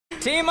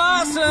Team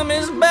Awesome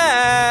is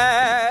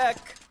back!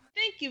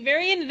 Thank you,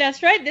 Varian.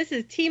 That's right. This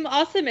is Team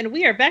Awesome, and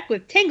we are back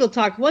with Tangle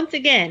Talk once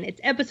again.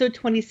 It's episode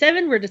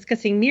 27. We're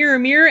discussing Mirror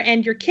Mirror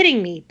and You're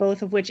Kidding Me,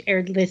 both of which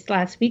aired this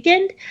last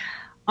weekend.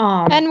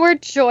 And were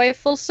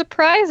joyful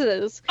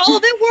surprises. Oh,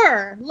 they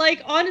were.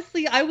 Like,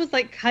 honestly, I was,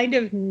 like, kind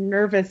of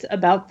nervous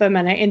about them,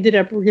 and I ended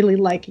up really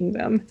liking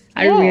them.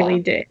 Yeah. I really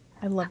did.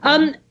 I love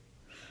them.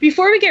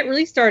 Before we get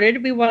really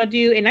started, we want to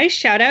do a nice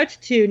shout-out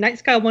to Night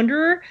Sky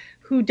Wanderer,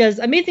 who does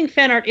amazing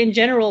fan art in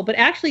general, but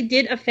actually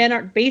did a fan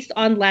art based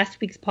on last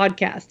week's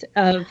podcast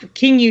of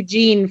King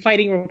Eugene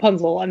fighting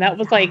Rapunzel, and that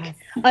was like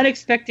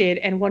unexpected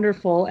and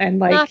wonderful and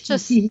like not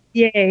just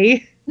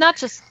yay. Not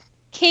just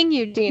King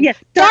Eugene. Yes,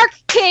 Dark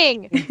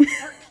King.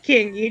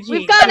 King Eugene.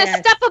 We've got a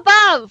step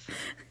above.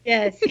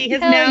 Yes, he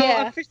has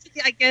now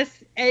officially, I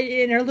guess,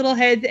 in our little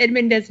heads,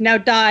 Edmund has now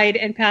died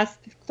and passed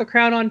the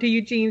crown on to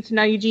Eugene, so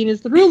now Eugene is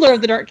the ruler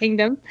of the Dark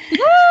Kingdom. Woo!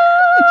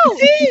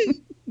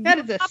 That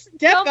is a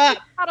step up.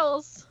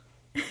 Battles.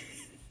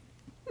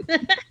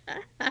 And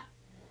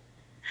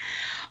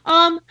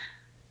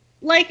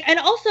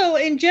also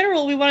in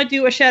general, we want to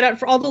do a shout out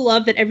for all the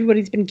love that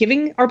everybody's been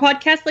giving our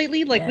podcast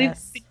lately. Like we've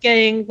been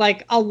getting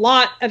like a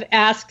lot of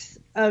asks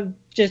of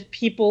just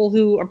people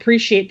who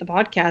appreciate the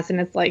podcast, and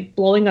it's like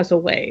blowing us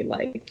away.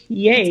 Like,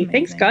 yay.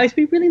 Thanks guys.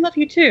 We really love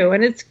you too.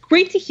 And it's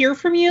great to hear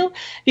from you,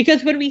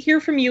 because when we hear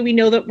from you, we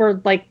know that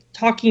we're like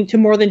talking to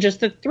more than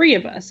just the three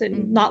of us,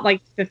 and not like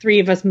the three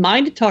of us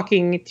mind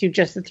talking to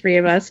just the three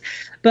of us.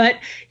 But,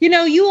 you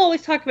know, you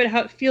always talk about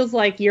how it feels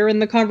like you're in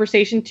the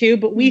conversation too,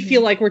 but we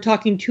feel like we're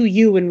talking to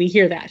you when we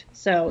hear that.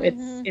 So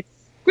it's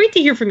great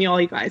to hear from you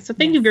all, you guys. So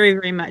thank you very,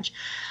 very much.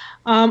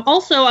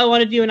 Also, I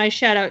want to do a nice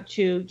shout out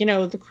to, you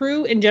know, the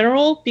crew in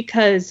general,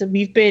 because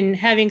we've been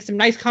having some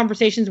nice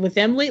conversations with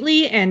them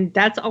lately, and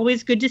that's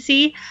always good to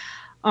see.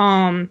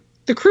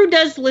 The crew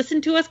does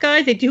listen to us,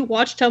 guys. They do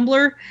watch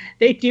Tumblr.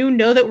 They do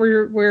know that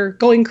we're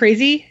going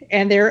crazy,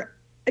 and they're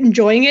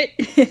enjoying it.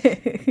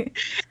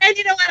 And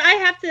you know what?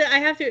 I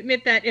have to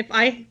admit that if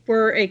I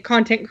were a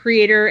content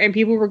creator and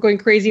people were going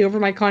crazy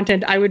over my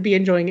content, I would be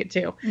enjoying it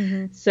too.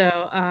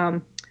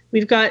 So,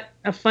 we've got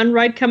a fun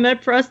ride coming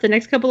up for us the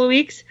next couple of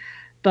weeks.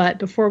 But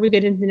before we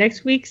get into the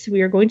next week's,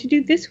 we are going to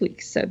do this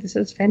week's. So this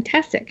is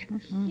fantastic.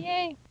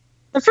 Yay.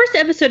 The first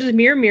episode is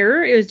Mirror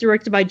Mirror. It was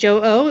directed by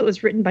Joe O. It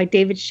was written by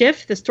David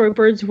Schiff. The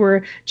storyboards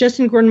were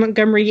Justin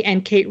Gordon-Montgomery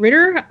and Kate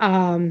Ritter.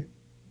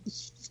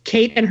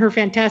 Kate and her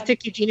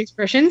fantastic Eugene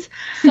expressions.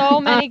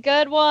 So many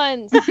good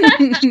ones.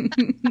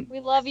 We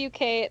love you,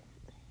 Kate.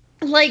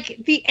 Like,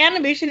 the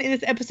animation in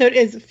this episode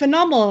is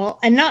phenomenal,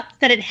 and not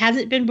that it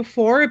hasn't been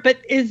before, but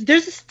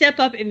there's a step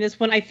up in this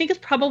one. I think it's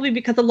probably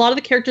because a lot of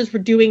the characters were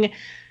doing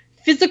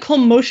physical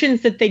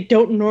motions that they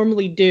don't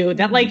normally do,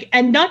 that like,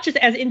 and not just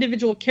as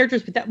individual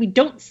characters, but that we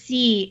don't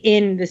see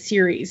in the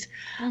series.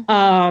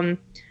 Yeah,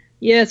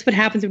 that's what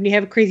happens when you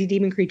have crazy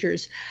demon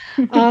creatures.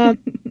 And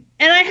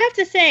I have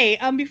to say,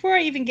 before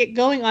I even get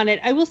going on it,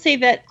 I will say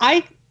that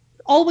I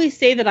always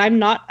say that I'm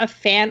not a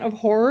fan of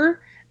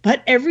horror.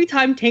 But every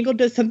time Tangle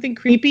does something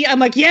creepy, I'm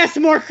like, yes,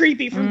 more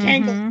creepy from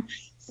Tangle.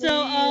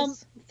 So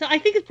I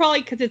think it's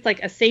probably because it's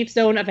like a safe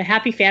zone of a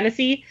happy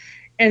fantasy.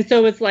 And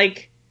so it's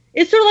like,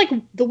 it's sort of like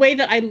the way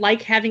that I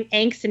like having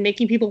angst and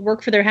making people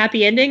work for their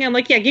happy ending. I'm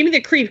like, yeah, give me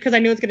the creep because I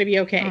know it's going to be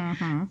okay.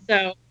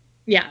 So,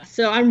 yeah,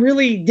 so I'm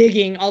really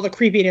digging all the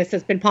creepiness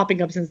that's been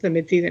popping up since the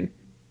mid-season.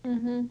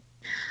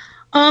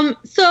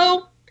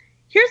 So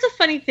here's a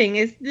funny thing,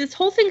 is this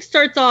whole thing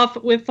starts off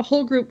with the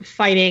whole group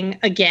fighting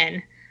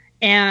again.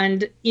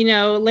 And, you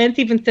know, Lance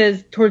even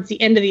says towards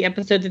the end of the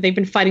episode that they've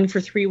been fighting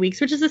for 3 weeks,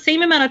 which is the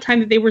same amount of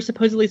time that they were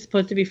supposed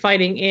to be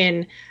fighting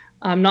in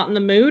Not in the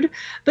Mood.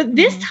 But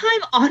this time,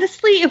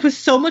 honestly, it was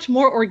so much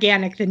more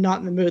organic than Not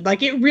in the Mood.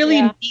 Like, it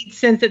really made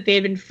sense that they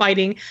had been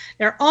fighting.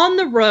 They're on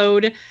the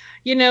road.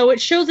 You know,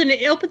 it shows, and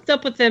it opens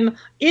up with them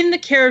in the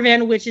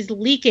caravan, which is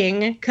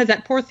leaking because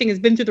that poor thing has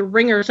been through the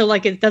ringer. So,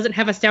 like, it doesn't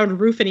have a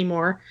sound roof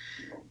anymore.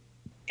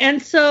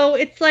 And so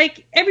it's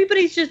like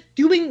everybody's just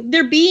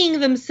they're being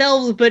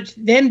themselves, but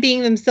them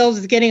being themselves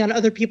is getting on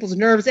other people's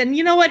nerves. And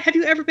you know what? Have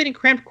you ever been in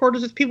cramped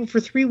quarters with people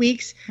for 3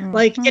 weeks?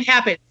 Like, it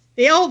happens.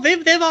 They've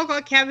all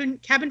got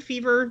cabin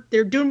fever.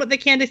 They're doing what they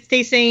can to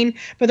stay sane,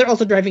 but they're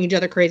also driving each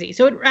other crazy.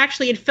 So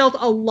it felt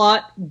a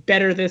lot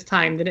better this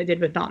time than it did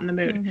with Not in the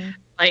Mood.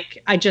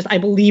 Like, I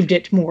believed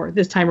it more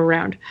this time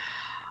around.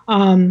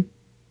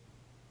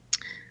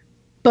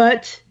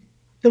 But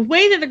the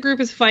way that the group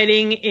is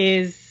fighting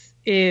is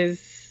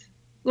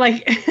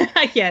like,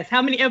 yes,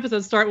 how many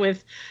episodes start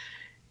with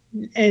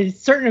a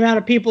certain amount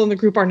of people in the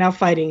group are now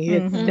fighting?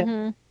 It's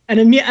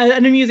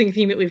an amusing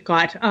theme that we've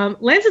got.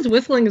 Lance's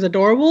whistling is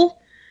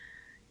adorable.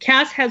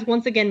 Cass has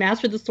once again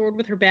mastered the sword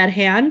with her bad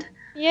hand.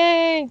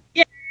 Yay!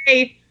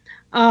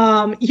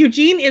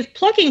 Eugene is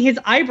plucking his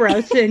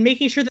eyebrows and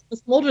making sure that the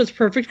smolder is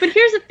perfect. But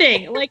here's the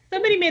thing. Like,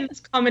 somebody made this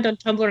comment on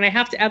Tumblr, and I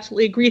have to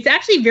absolutely agree. It's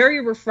actually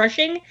very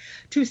refreshing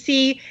to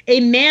see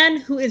a man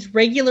who is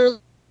regularly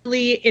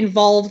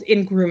involved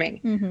in grooming.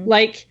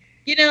 Like,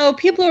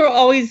 people are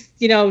always,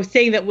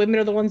 saying that women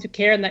are the ones who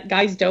care and that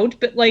guys don't.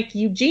 But, like,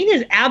 Eugene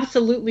is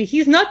absolutely,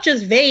 he's not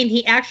just vain.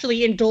 He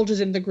actually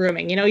indulges in the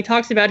grooming. He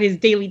talks about his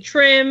daily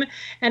trim,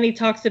 and he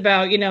talks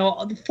about,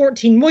 the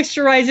 14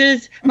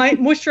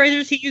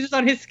 moisturizers he uses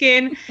on his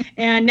skin.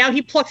 And now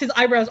he plucks his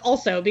eyebrows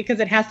also because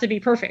it has to be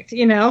perfect,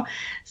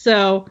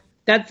 So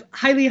that's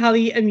highly,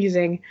 highly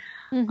amusing.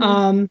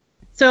 Mm-hmm.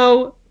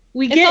 So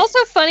it's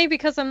also funny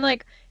because I'm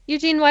like,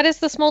 Eugene, why does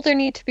the smolder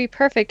need to be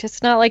perfect?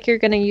 It's not like you're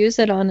going to use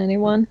it on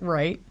anyone.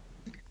 Right.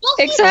 Well,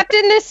 except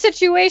in this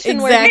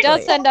situation where he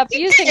does end up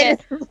using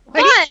it.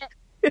 But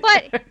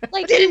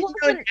like,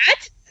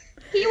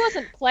 he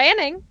wasn't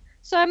planning.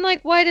 So I'm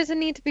like, why does it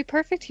need to be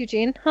perfect,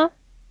 Eugene? Huh?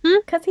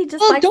 Because he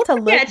just likes to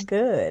look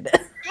good.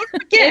 Don't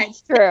forget,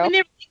 it's true. When they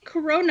were in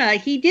Corona,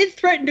 he did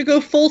threaten to go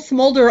full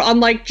smolder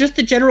on, like, just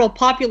the general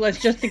populace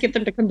just to get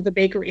them to come to the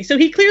bakery. So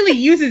he clearly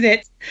uses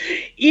it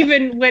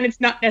even when it's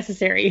not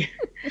necessary.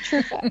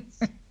 True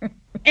facts.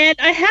 And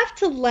I have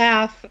to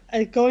laugh,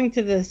 going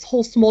to this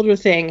whole smolder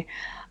thing,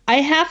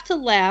 I have to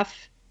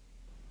laugh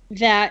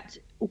that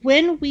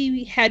when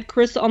we had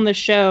Chris on the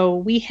show,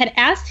 we had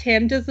asked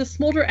him, does the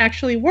smolder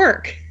actually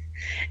work?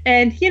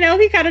 And, he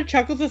kind of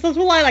chuckles and says,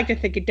 well, I like to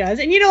think it does.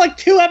 And, like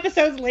 2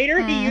 episodes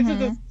later, he uses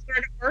the smolder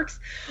and it works.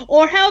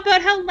 Or how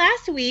about how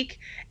last week,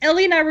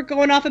 Ellie and I were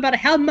going off about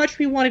how much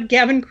we wanted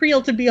Gavin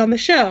Creel to be on the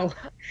show.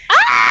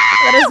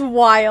 That is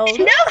wild. And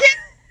now Gavin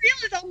Creel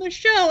is on the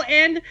show.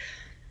 And,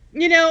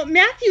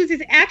 Matthews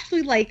is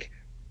actually, like,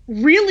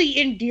 really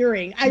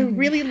endearing. I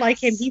really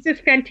like him. He's a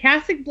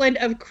fantastic blend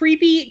of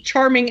creepy,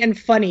 charming, and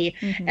funny.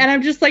 Mm-hmm. And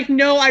I'm just like,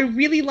 no, I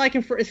really like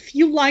him for as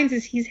few lines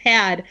as he's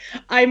had.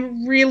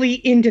 I'm really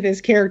into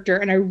this character,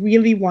 and I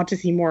really want to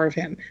see more of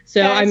him.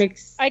 So guys, I'm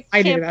excited.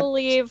 I can't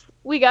believe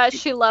we got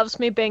She Loves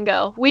Me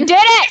bingo. We did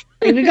it!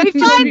 We got She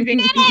Loves Me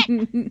bingo.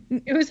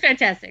 It was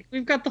fantastic.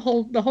 We've got the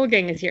whole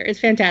gang is here.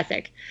 It's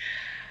fantastic.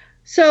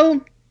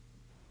 So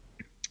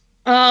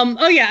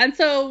and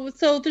so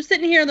they're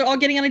sitting here and they're all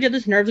getting on each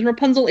other's nerves, and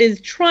Rapunzel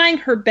is trying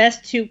her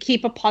best to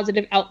keep a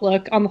positive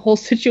outlook on the whole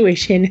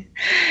situation.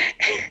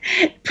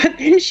 But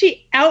then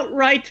she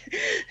outright,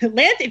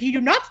 Lance, if you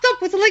do not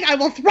stop whistling, I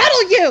will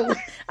throttle you.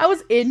 I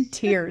was in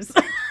tears.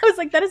 I was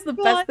like, that is the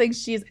best thing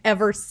she's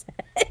ever said.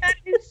 That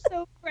is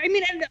so great. I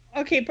mean,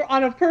 okay,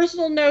 on a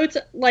personal note,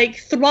 like,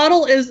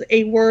 throttle is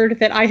a word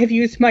that I have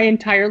used my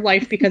entire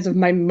life because of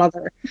my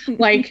mother.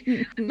 Like,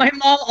 my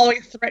mom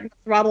always threatened to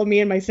throttle me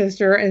and my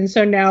sister, and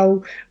so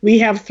now we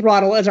have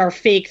throttle as our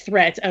fake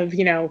threat of,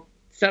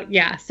 so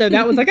yeah. So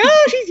that was like,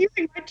 oh, she's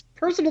using my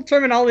personal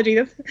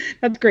terminology.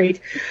 That's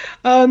great.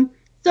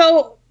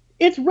 So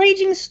it's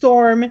raging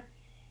storm,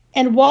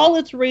 and while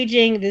it's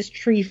raging, this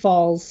tree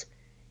falls,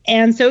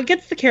 and so it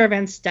gets the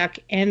caravan stuck,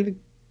 and the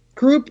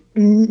group,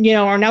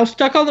 are now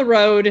stuck on the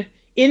road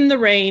in the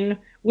rain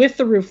with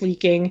the roof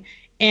leaking,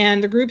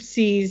 and the group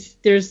sees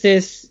there's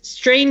this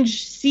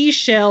strange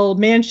seashell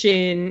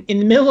mansion in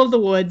the middle of the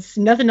woods,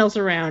 nothing else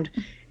around,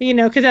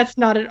 because that's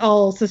not at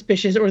all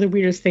suspicious or the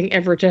weirdest thing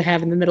ever to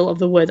have in the middle of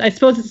the woods. I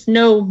suppose it's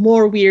no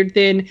more weird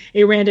than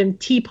a random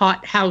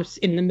teapot house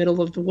in the middle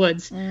of the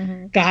woods.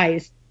 Mm-hmm.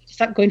 Guys,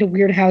 stop going to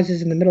weird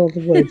houses in the middle of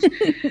the woods.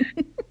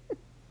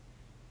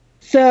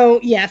 So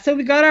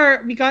we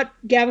got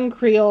Gavin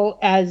Creel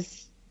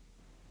as,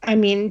 I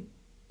have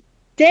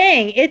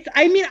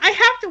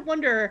to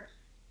wonder,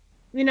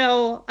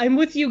 I'm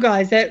with you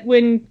guys that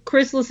when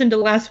Chris listened to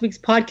last week's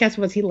podcast,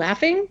 was he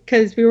laughing?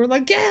 Because we were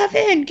like,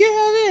 Gavin!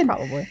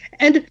 Probably.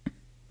 And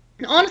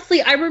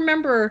honestly, I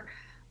remember,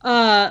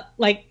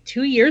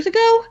 2 years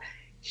ago,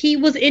 he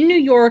was in New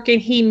York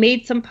and he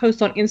made some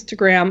post on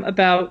Instagram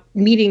about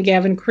meeting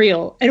Gavin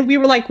Creel. And we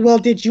were like, well,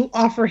 did you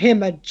offer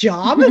him a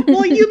job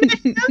while you met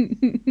him?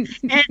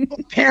 And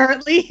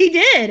apparently he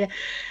did.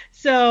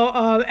 So,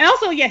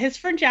 also, his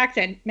French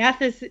accent,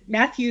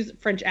 Matthew's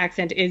French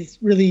accent is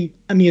really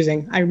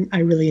amusing. I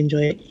really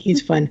enjoy it.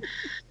 He's fun.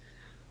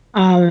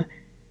 Lance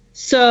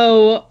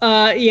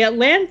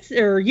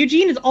or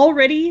Eugene is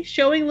already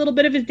showing a little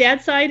bit of his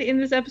dad's side in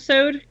this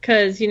episode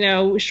because,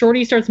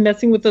 Shorty starts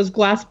messing with those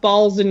glass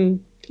balls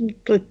and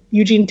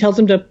Eugene tells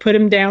him to put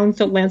him down.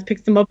 So Lance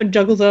picks them up and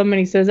juggles them. And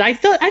he says, I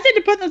said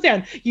to put those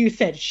down. You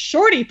said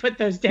Shorty put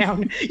those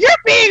down. You're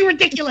being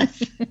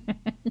ridiculous.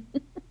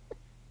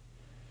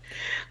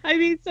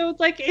 So it's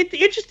like, it's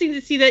interesting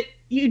to see that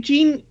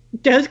Eugene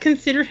does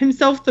consider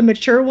himself the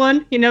mature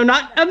one,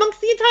 not amongst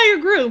the entire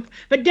group,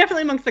 but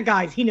definitely amongst the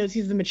guys. He knows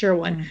he's the mature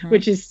one,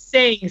 which is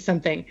saying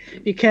something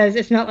because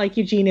it's not like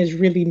Eugene is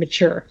really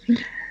mature.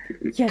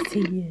 Yes,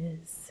 he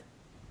is.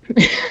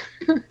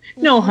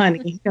 No,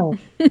 honey, no.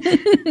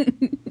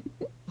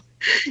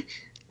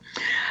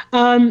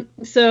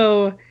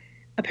 So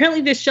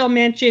apparently this shell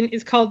mansion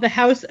is called the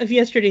House of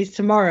Yesterday's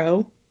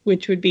Tomorrow,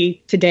 which would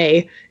be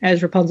today,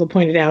 as Rapunzel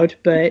pointed out.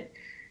 But,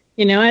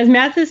 as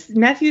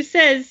Matthew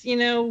says,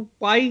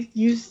 why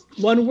use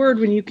one word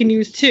when you can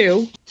use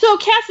two? So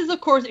Cass is, of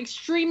course,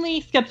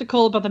 extremely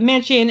skeptical about the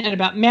mansion and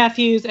about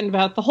Matthews and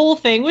about the whole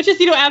thing, which is,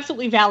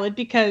 absolutely valid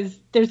because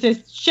there's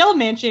this shell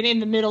mansion in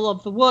the middle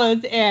of the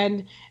woods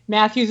and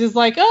Matthews is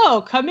like,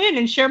 oh, come in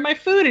and share my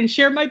food and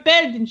share my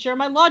bed and share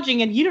my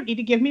lodging, and you don't need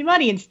to give me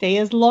money and stay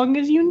as long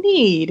as you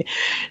need.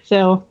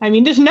 So, I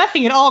mean, there's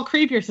nothing at all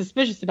creepy or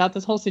suspicious about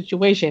this whole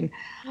situation.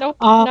 Nope,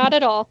 not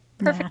at all.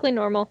 Perfectly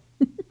normal.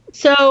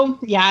 So,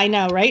 yeah, I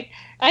know, right?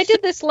 I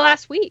did this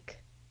last week.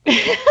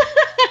 It's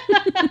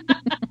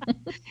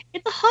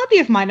a hobby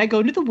of mine. I go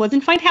into the woods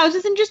and find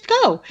houses and just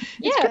go.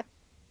 Yeah.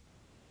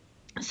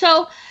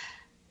 So,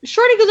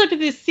 Shorty goes up to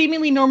this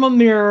seemingly normal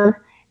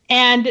mirror,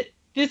 and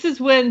this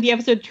is when the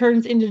episode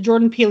turns into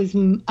Jordan Peele's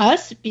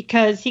Us,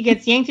 because he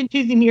gets yanked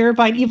into the mirror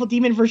by an evil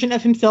demon version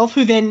of himself,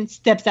 who then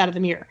steps out of the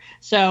mirror.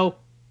 So,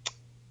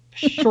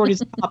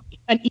 Shorty's a copy,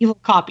 an evil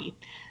copy.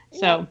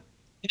 So,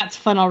 that's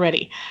fun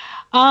already.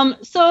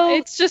 So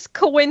it's just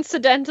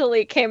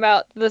coincidentally came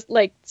out this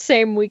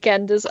same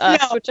weekend as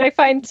Us, which I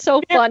find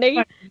so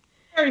funny.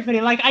 Very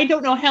funny. Like, I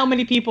don't know how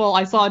many people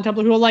I saw on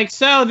Tumblr who were like,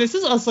 so this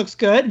is Us looks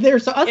good.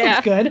 There's Us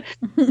looks good.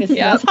 This is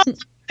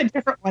a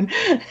different one.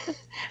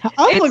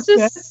 Us looks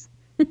good.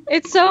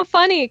 It's so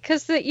funny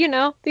because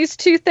these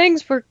two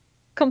things were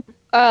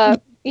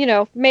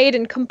made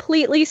in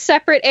completely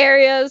separate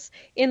areas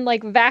in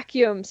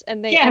vacuums,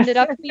 and they ended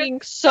up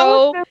being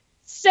so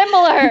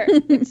similar.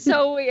 It's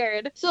so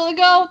weird. So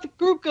the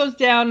group goes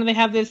down and they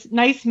have this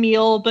nice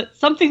meal, but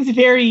something's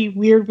very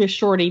weird with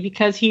Shorty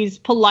because he's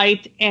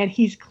polite and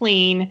he's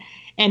clean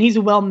and he's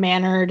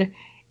well-mannered,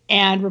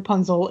 and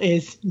Rapunzel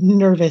is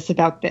nervous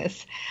about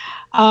this.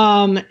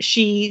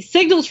 She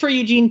signals for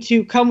Eugene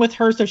to come with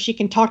her so she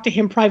can talk to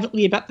him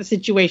privately about the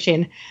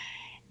situation.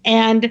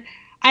 And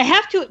I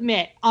have to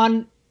admit,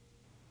 on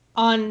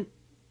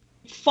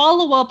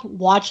follow-up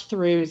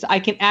watch-throughs, I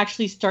can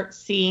actually start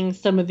seeing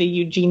some of the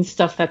Eugene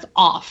stuff that's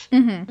off.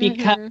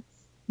 Because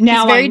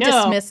now he's very I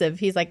know, dismissive.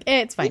 He's like,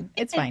 it's fine.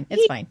 It's fine.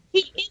 It's fine. He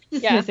is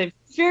dismissive. Yeah.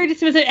 He's very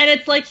dismissive. And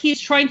it's like he's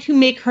trying to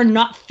make her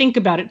not think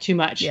about it too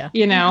much. Yeah.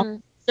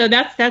 So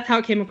that's how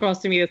it came across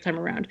to me this time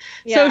around.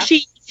 Yeah. So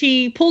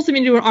she pulls him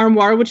into an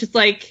armoire, which is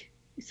like,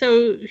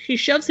 so she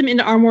shoves him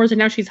into armoires and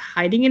now she's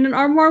hiding in an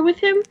armoire with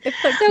him. It's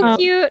so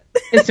cute.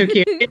 It's so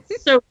cute.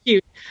 It's so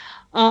cute.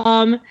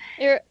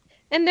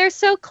 And they're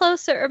so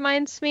close, it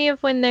reminds me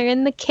of when they're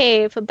in the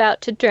cave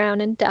about to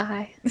drown and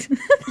die. See,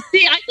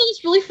 I saw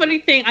this really funny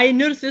thing. I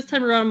noticed this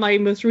time around my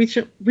most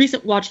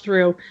recent watch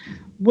through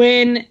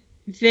when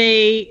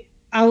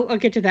I'll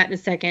get to that in a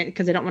second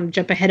because I don't want to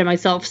jump ahead of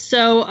myself.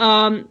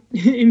 So,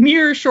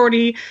 Mirror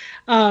Shorty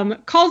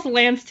calls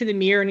Lance to the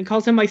mirror and he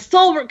calls him my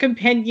stalwart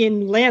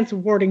companion, Lance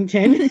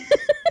Worthington.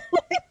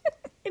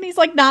 And he's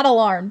like not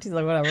alarmed. He's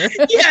like, whatever.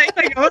 Yeah, he's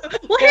like, well,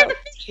 here's the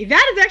thing.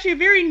 That is actually a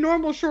very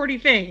normal Shorty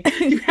thing.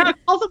 To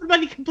call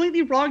somebody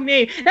completely wrong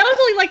name. That was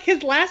only like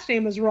his last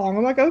name was wrong.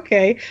 I'm like,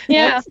 okay.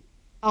 Yeah. That's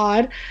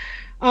odd.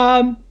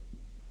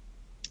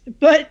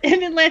 But,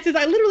 and then Lance says,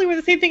 I literally wear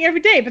the same thing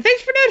every day, but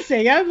thanks for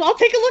noticing. I'll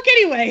take a look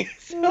anyway.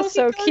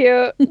 So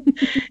cute.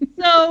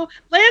 So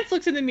Lance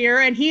looks in the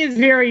mirror and he is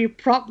very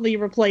promptly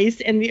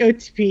replaced. And the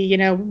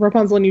OTP,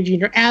 Rapunzel and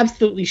Eugene are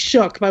absolutely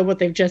shook by what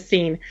they've just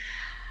seen.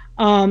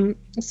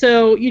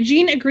 So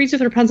Eugene agrees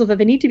with Rapunzel that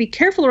they need to be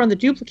careful around the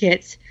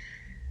duplicates,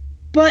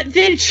 but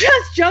then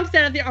just jumps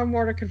out of the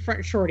armoire to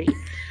confront Shorty.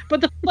 But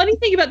the funny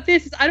thing about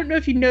this is, I don't know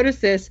if you noticed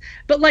this,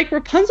 but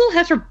Rapunzel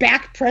has her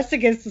back pressed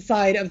against the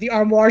side of the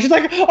armoire. She's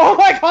like, oh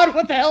my god,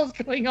 what the hell is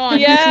going on?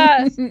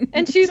 Yeah,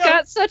 and she's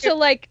got such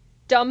a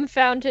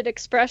dumbfounded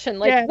expression.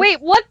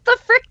 Wait, what the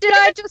frick did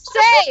I just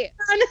say?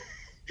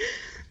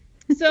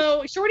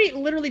 So Shorty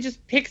literally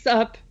just picks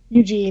up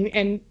Eugene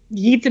and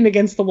yeets him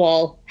against the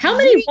wall. How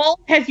many walls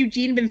has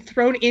Eugene been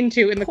thrown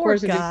into in the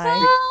course of this?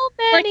 So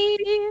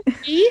many.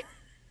 3?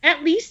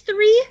 At least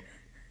 3?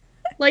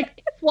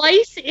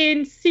 Twice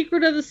in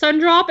Secret of the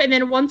Sundrop and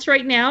then once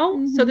right now.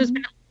 Mm-hmm. So there's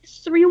been at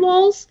least 3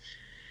 walls.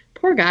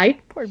 Poor guy.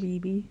 Poor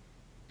BB.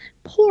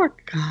 Poor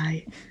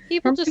guy.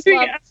 People just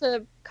love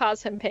to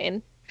cause him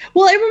pain.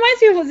 Well, it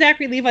reminds me of what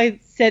Zachary Levi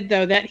said,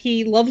 though, that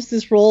he loves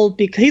this role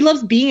because he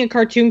loves being a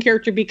cartoon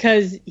character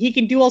because he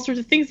can do all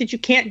sorts of things that you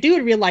can't do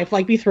in real life,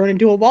 like be thrown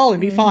into a wall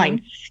and be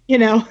fine, And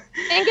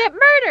get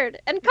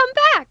murdered and come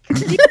back.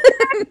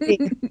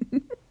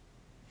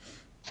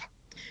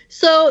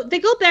 So they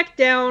go back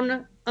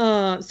down.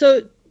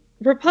 So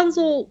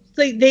Rapunzel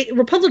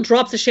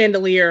drops a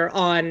chandelier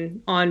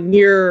on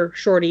Mirror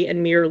Shorty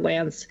and Mirror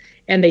Lance,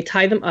 and they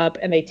tie them up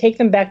and they take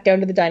them back down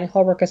to the dining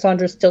hall where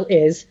Cassandra still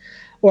is.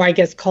 Or I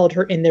guess called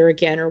her in there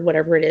again, or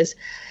whatever it is.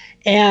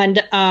 And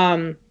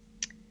so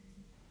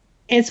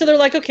they're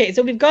like, okay,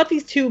 so we've got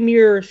these 2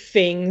 mirror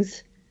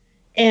things.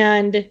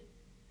 And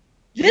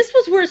this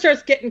was where it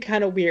starts getting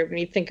kind of weird when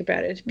you think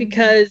about it.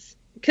 Because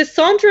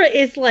Cassandra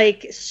is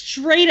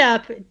straight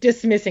up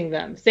dismissing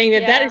them, saying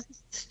that is the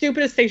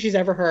stupidest thing she's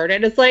ever heard.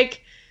 And it's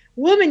like,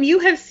 woman, you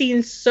have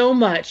seen so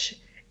much.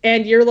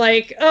 And you're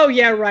like, oh,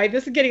 yeah, right,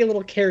 this is getting a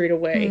little carried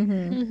away.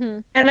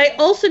 And I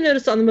also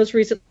noticed on the most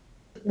recent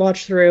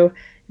watch through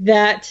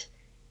that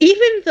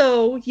even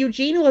though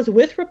Eugene was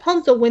with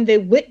Rapunzel when they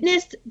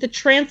witnessed the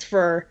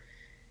transfer,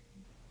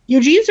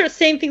 Eugene starts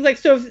saying things like,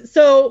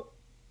 so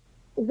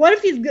what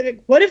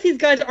if these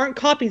guys aren't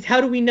copies?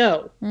 How do we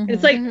know? And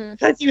it's like,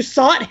 because you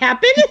saw it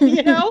happen,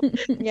 you know?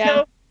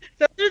 Yeah.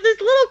 So there's these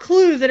little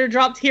clues that are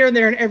dropped here and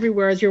there and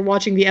everywhere as you're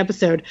watching the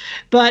episode.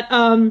 But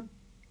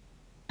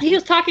he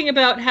was talking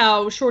about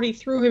how Shorty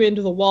threw him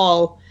into the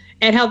wall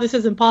and how this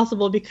is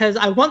impossible because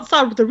I once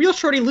saw the real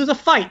Shorty lose a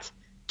fight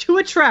to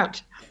a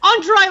trout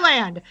on dry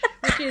land,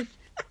 which is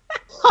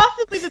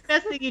possibly the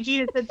best thing Eugene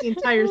has said the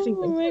entire season.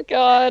 Oh my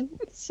god,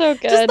 so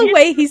good. Just the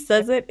way he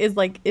says it is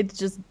like, it's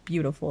just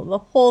beautiful. The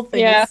whole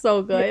thing is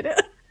so good.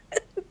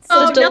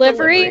 So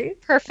delivery,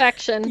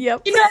 perfection.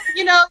 Yep.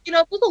 You know,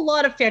 there's a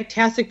lot of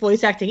fantastic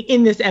voice acting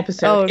in this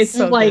episode. Oh, it's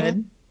so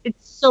good.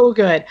 It's so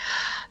good.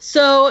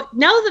 So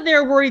now that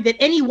they're worried that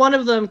any one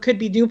of them could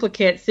be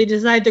duplicates, they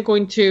decide they're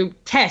going to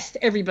test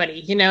everybody.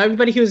 You know,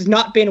 everybody who's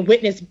not been a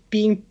witness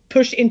being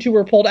pushed into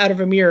or pulled out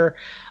of a mirror.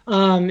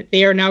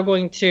 They are now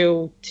going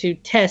to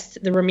test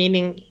the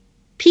remaining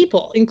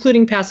people,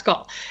 including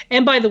Pascal.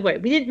 And by the way,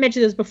 we didn't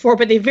mention this before,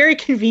 but they very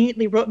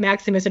conveniently wrote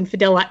Maximus and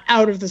Fidela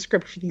out of the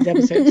script for these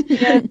episodes.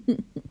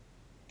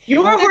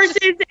 Your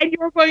horses, and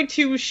you're going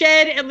to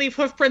shed and leave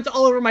hoof prints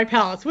all over my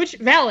palace, which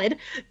valid,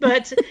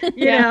 but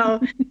you know,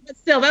 but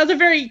still, that was a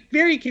very,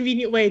 very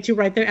convenient way to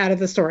write them out of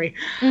the story.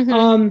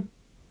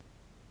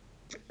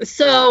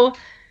 So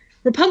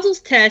Rapunzel's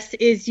test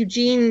is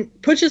Eugene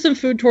pushes some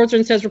food towards her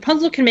and says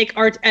Rapunzel can make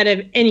art out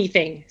of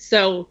anything,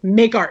 so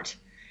make art.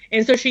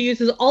 And so she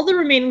uses all the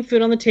remaining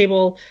food on the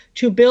table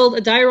to build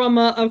a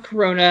diorama of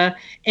Corona,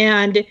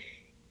 and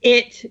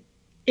it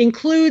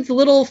includes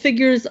little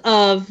figures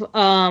of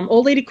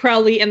Old Lady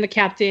Crowley and the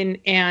Captain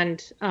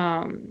and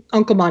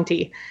Uncle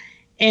Monty.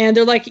 And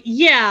they're like,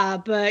 yeah,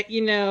 but,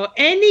 you know,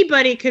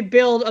 anybody could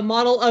build a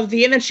model of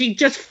the... And then she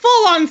just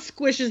full-on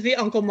squishes the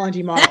Uncle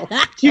Monty model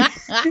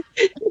to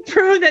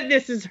prove that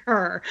this is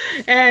her.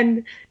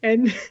 And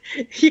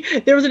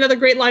there was another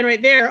great line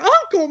right there.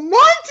 Uncle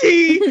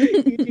Monty!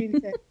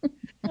 Eugene said.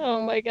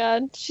 Oh, my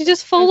God. She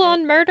just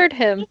full-on murdered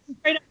him.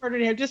 Straight up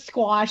murdered him. Just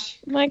squash.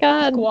 Oh, my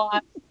God.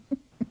 Squash.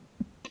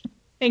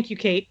 Thank you,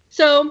 Kate.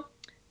 So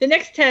the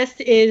next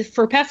test is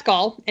for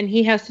Pascal, and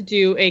he has to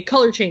do a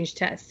color change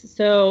test.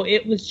 So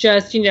it was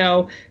just, you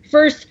know,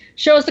 first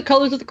show us the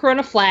colors of the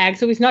Corona flag.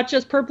 So he's not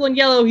just purple and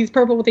yellow, he's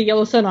purple with a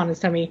yellow sun on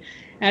his tummy.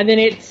 And then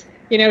it's,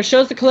 you know,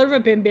 shows the color of a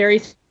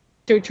bimberry,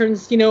 so it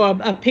turns, you know,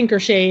 a pinker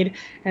shade.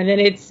 And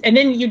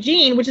then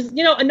Eugene, which is,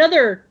 you know,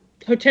 another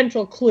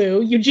potential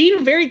clue.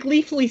 Eugene very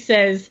gleefully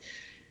says,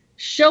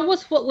 show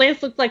us what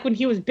Lance looked like when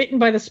he was bitten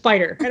by the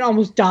spider and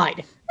almost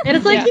died. And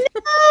it's like,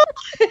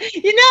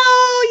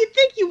 you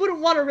think you wouldn't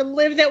want to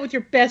relive that with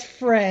your best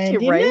friend,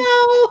 right.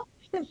 You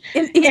know?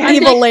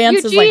 Evil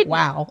Lance is like,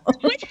 wow.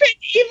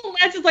 Evil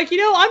Lance is like, you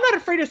know, I'm not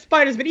afraid of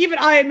spiders, but even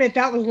I admit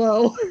that was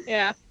low.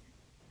 Yeah.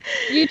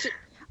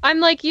 I'm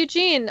like,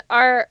 Eugene,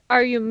 are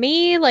you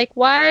me? Like,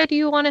 why do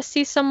you want to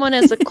see someone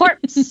as a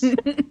corpse?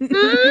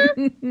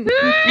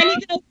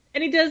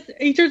 And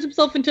he turns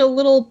himself into a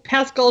little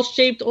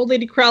Pascal-shaped Old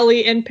Lady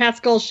Crowley and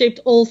Pascal-shaped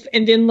Ulf,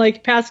 and then,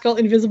 like, Pascal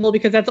Invisible,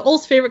 because that's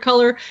Ulf's favorite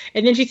color.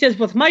 And then she says,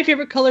 what's my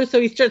favorite color?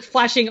 So he starts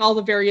flashing all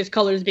the various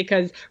colors,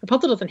 because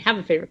Rapunzel doesn't have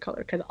a favorite color,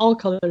 because all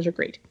colors are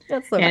great.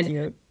 That's so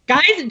cute.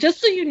 Guys, just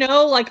so you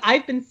know, like,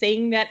 I've been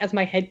saying that as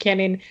my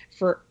headcanon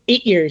for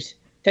 8 years,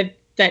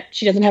 that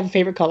she doesn't have a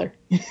favorite color.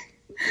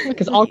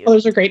 Because all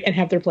colors are great and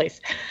have their place.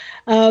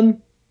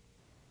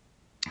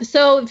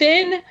 So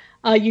then...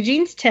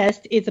 Eugene's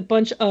test is a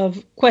bunch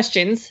of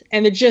questions,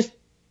 and they're just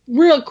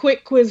real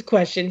quick quiz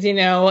questions, you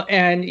know,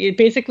 and it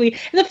basically...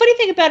 And the funny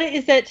thing about it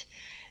is that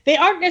they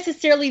aren't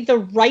necessarily the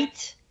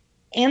right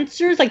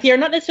answers. Like, they are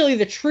not necessarily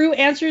the true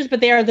answers,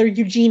 but they are their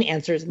Eugene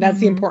answers, and that's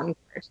the important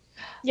part.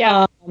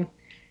 Yeah.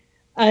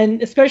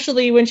 And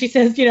especially when she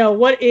says, you know,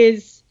 what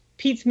is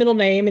Pete's middle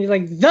name? And he's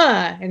like,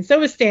 and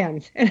so is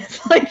Stan's. And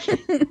it's like,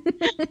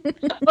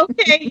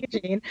 okay,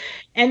 Eugene.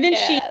 And then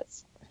she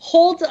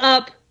holds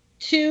up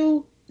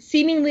 2...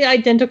 seemingly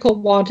identical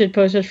wanted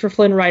posters for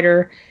Flynn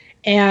Rider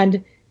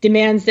and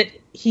demands that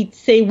he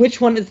say which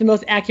one is the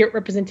most accurate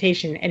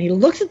representation. And he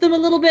looks at them a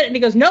little bit and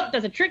he goes, nope,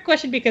 that's a trick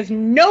question because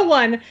no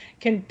one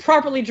can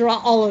properly draw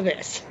all of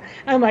this.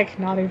 I'm like,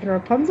 not even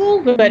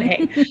Rapunzel, but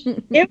hey,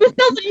 it was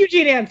still the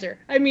Eugene answer.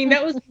 I mean,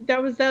 that was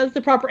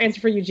the proper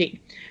answer for Eugene.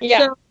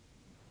 Yeah.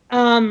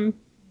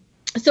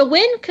 So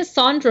when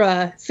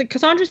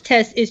Cassandra's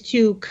test is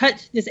to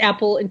cut this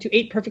apple into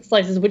 8 perfect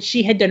slices, which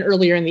she had done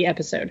earlier in the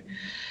episode.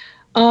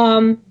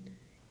 And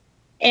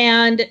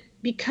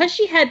because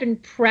she had been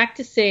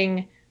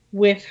practicing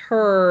with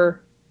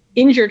her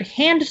injured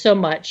hand so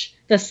much,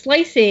 the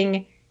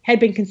slicing had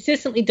been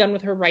consistently done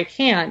with her right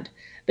hand.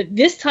 But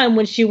this time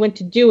when she went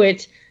to do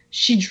it,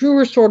 she drew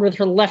her sword with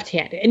her left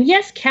hand. And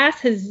yes, Cass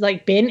has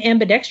been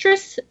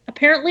ambidextrous,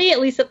 apparently, at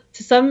least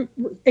to some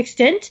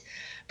extent,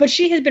 but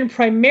she has been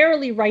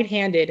primarily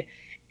right-handed.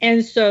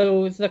 And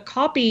so the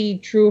copy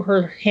drew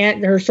her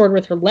sword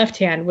with her left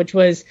hand, which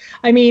was,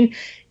 I mean,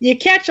 you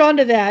catch on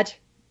to that,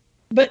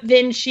 but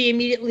then she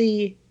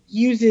immediately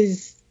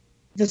uses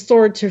the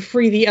sword to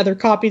free the other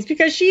copies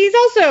because she's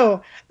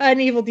also an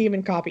evil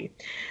demon copy.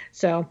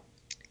 So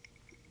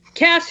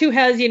Cass, who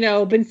has,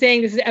 been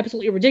saying this is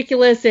absolutely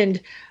ridiculous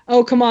and,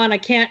 oh, come on, I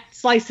can't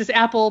slice this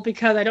apple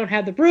because I don't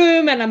have the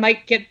broom and I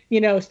might get,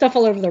 stuff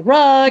all over the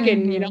rug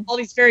and, all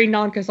these very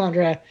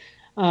non-Cassandra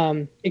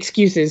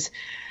excuses.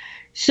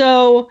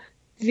 So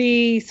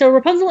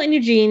Rapunzel and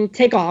Eugene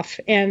take off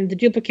and the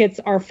duplicates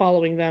are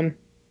following them.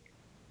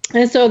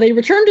 And so they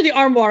return to the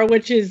armoire,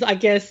 which is, I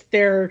guess,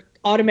 their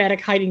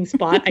automatic hiding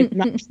spot. I'm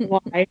not sure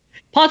why.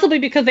 Possibly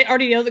because they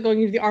already know that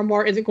going into the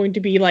armoire isn't going to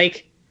be,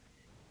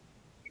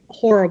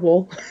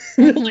 horrible.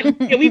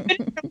 We've been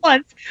here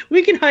once.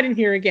 We can hide in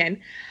here again.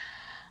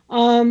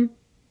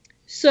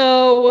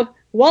 So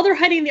while they're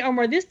hiding in the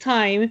armoire this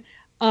time,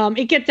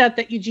 it gets out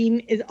that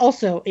Eugene is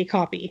also a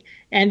copy.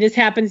 And this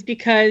happens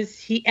because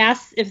he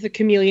asks if the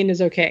chameleon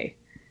is okay.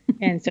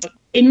 And so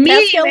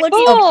immediately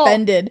Pascal looks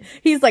offended.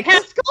 He's like,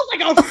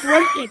 Pascal's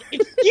affronted.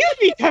 Excuse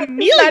me,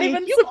 chameleon. He's not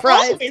even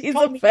surprised. He's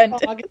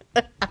offended.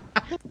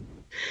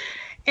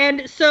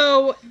 And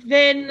so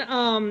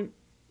then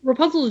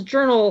Rapunzel's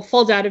journal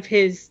falls out of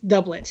his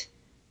doublet.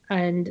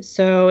 And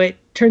so it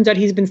turns out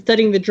he's been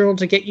studying the journal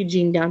to get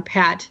Eugene down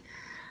pat.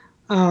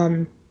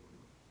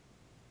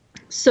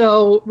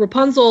 So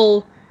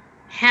Rapunzel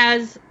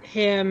has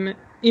him,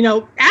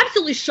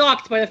 absolutely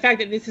shocked by the fact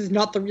that this is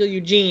not the real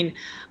Eugene.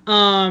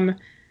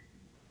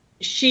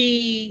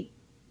 She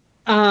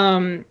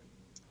has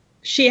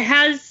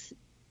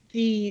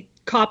the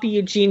copy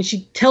Eugene.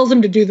 She tells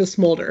him to do the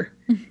smolder.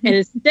 And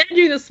instead of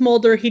doing the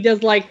smolder, he does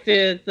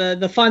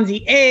the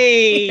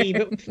Fonzie,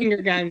 but with finger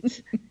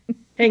guns.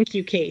 Thank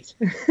you, Kate.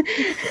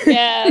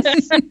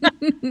 Yes.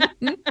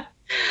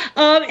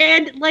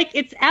 And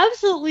it's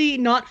absolutely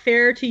not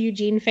fair to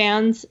Eugene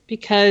fans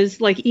because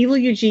evil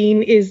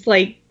Eugene is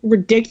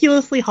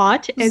ridiculously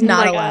hot and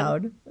not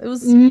allowed. It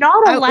was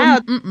not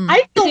allowed.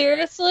 I feel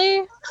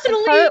seriously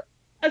personally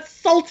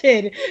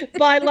assaulted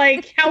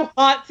by how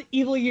hot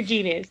evil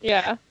Eugene is.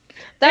 Yeah,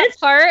 that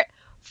part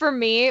for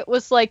me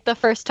was the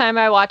first time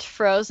I watched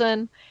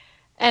Frozen,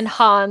 and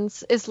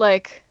Hans is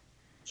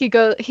he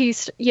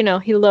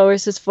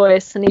lowers his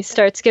voice and he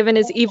starts giving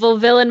his evil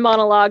villain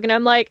monologue, and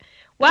I'm like,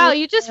 wow,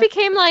 you just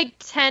became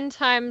 10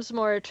 times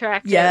more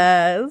attractive.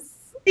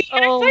 Yes.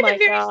 Oh my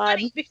God.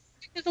 Because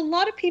there's a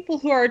lot of people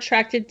who are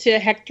attracted to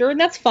Hector, and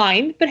that's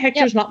fine, but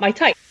Hector's not my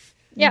type.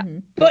 Yeah.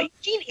 But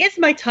Eugene is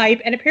my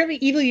type, and apparently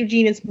evil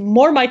Eugene is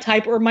more my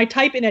type, or my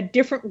type in a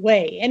different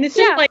way. And it's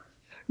just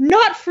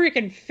not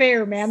freaking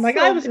fair, man.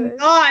 I was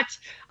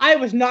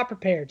not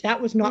prepared. That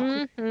was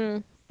not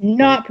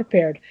not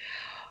prepared.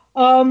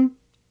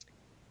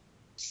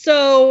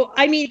 So,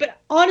 but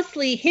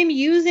honestly, him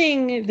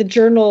using the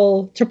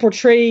journal to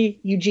portray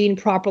Eugene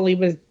properly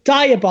was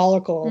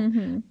diabolical.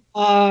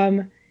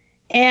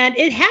 And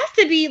it has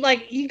to be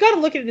you got to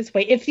look at it this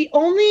way. If the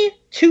only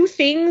two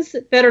things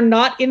that are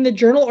not in the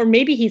journal, or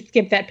maybe he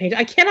skipped that page.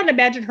 I cannot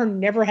imagine her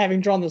never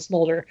having drawn the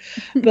smolder,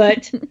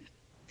 but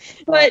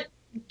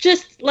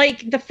just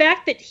the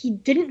fact that he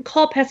didn't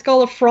call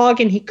Pascal a frog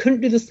and he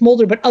couldn't do the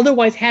smolder, but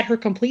otherwise had her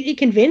completely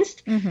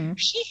convinced.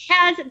 She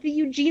has the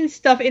Eugene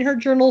stuff in her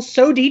journal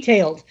so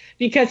detailed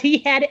because he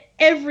had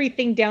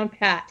everything down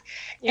pat.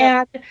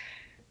 Yep. And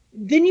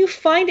then you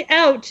find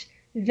out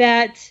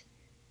that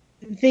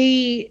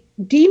the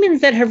demons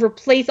that have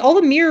replaced all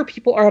the mirror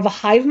people are of a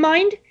hive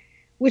mind,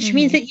 which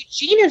means that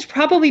Eugene has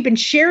probably been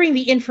sharing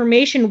the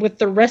information with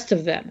the rest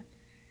of them,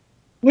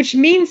 which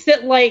means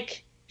that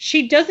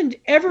she doesn't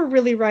ever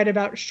really write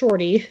about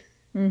Shorty.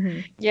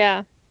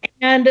 Yeah.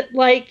 And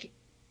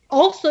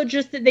also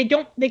just that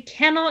they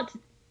cannot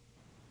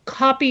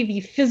copy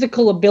the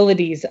physical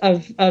abilities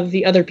of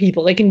the other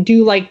people. They can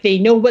do they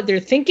know what they're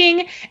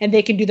thinking and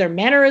they can do their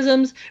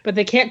mannerisms, but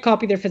they can't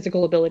copy their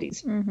physical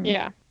abilities.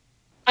 Yeah.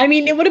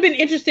 It would have been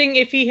interesting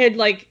if he had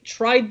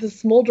tried the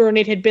smolder and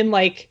it had been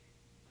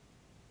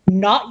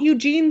not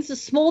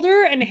Eugene's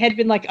smolder and it had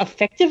been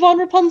effective on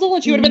Rapunzel,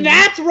 and she would have been,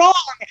 that's wrong,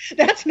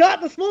 that's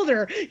not the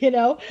smolder,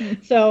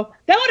 So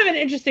that would have been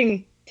an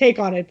interesting take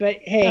on it. But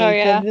hey,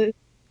 the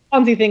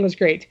Fonzie thing was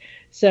great.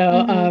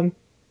 So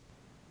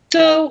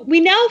so we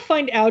now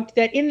find out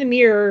that in the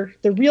mirror,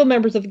 the real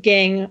members of the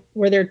gang,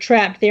 where they're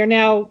trapped, they are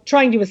now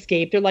trying to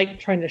escape. They're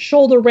trying to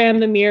shoulder ram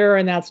the mirror,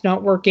 and that's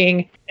not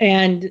working.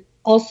 And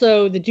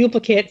also the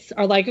duplicates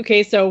are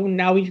okay, so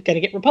now we've got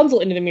to get Rapunzel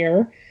into the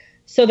mirror.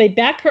 So they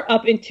back her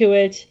up into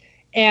it,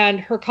 and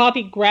her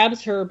copy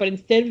grabs her, but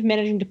instead of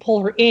managing to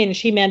pull her in,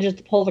 she manages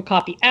to pull the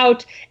copy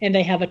out, and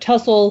they have a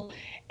tussle,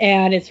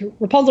 and it's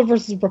Rapunzel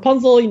versus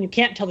Rapunzel, and you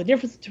can't tell the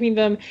difference between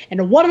them,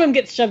 and one of them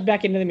gets shoved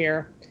back into the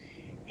mirror.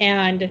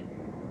 And,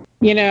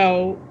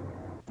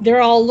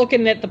 they're all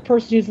looking at the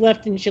person who's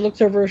left, and she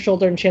looks over her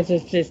shoulder, and she has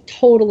this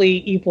totally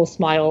evil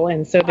smile,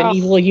 and so the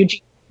evil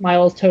Eugene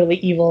smile is totally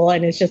evil,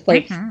 and it's just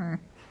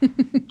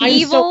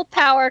evil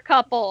power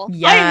couple.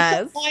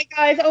 Yes. Hi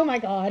guys. Oh my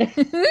God.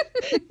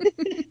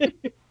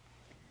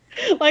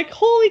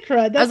 Holy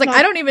crud. I was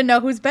I don't even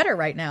know who's better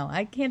right now.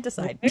 I can't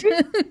decide.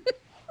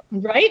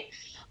 Right?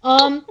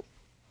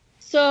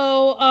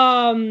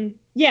 So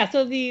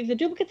the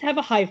duplicates have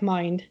a hive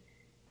mind.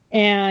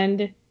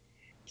 And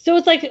so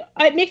it's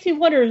it makes me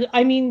wonder,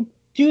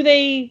 do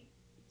they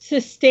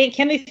sustain?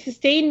 Can they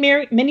sustain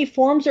many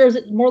forms, or is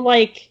it more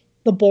like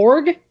the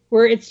Borg,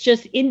 where it's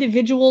just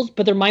individuals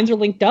but their minds are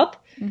linked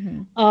up?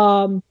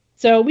 Mm-hmm.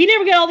 So we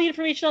never get all the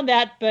information on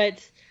that,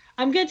 but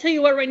I'm gonna tell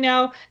you what, right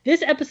now,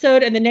 this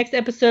episode and the next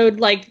episode,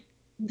 like,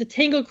 the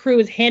Tango crew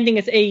is handing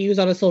us AUs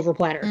on a silver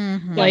platter.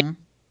 Mm-hmm. Like,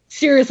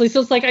 seriously.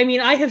 So it's like, I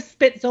mean, I have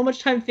spent so much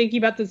time thinking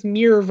about this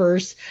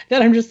Mirrorverse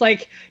that I'm just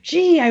like,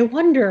 gee, I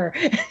wonder.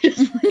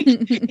 Just like,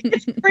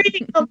 it's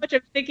crazy how much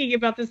I'm thinking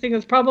about this thing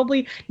that's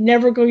probably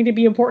never going to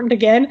be important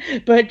again,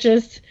 but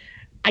just,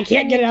 I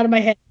can't get it out of my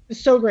head. It's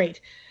so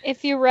great.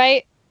 If you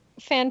write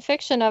fan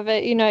fiction of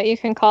it, you know what you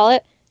can call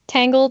it?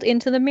 Tangled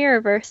into the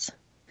Mirrorverse.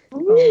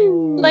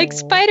 Ooh. Like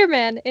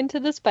Spider-Man into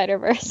the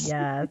Spider-Verse.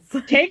 Yes.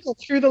 Tangled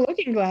through the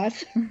looking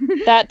glass.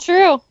 That's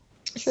true.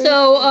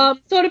 So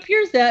it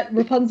appears that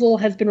Rapunzel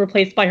has been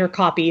replaced by her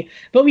copy,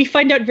 but we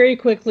find out very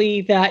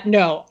quickly that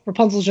no,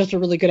 Rapunzel's just a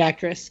really good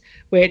actress,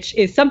 which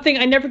is something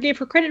I never gave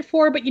her credit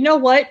for. But you know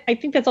what? I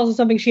think that's also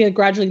something she has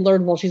gradually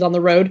learned while she's on the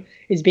road,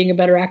 is being a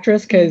better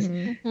actress, because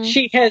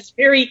she has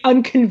very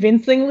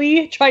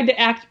unconvincingly tried to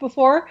act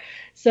before.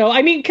 So,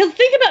 I mean, because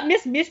think about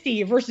Miss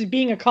Misty versus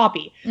being a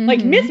copy.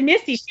 Like, Miss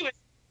Misty, she was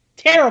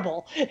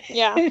terrible.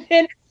 Yeah.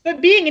 But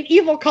being an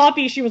evil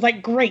copy, she was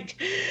like great.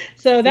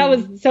 So that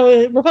was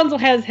Rapunzel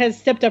has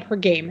stepped up her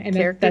game, and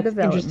that's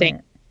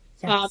interesting.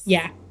 Yes.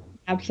 Yeah,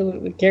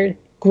 absolutely.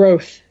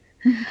 Growth.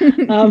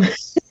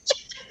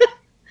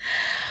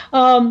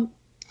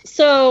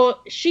 So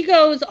she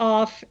goes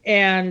off,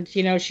 and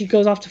she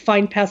goes off to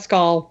find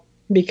Pascal,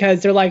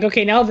 because they're like,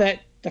 okay, now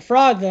that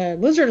the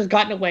lizard has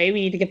gotten away,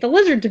 we need to get the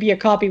lizard to be a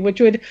copy, which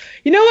would,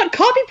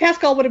 copy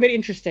Pascal would have been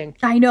interesting.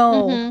 I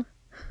know.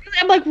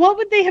 I'm like, what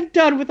would they have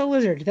done with a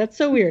lizard? That's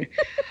so weird.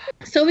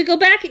 So we go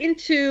back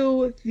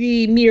into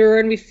the mirror,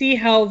 and we see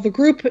how the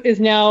group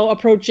is now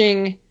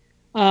approaching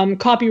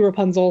copy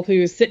Rapunzel,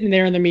 who's sitting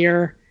there in the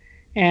mirror.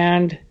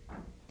 And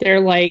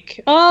they're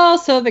like, oh,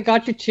 so they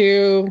got you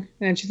too.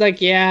 And she's like,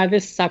 yeah,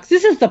 this sucks.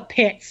 This is the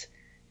pits.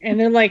 And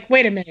they're like,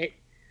 wait a minute.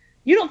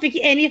 You don't think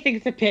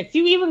anything's the pits.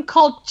 You even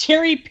called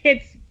Cherry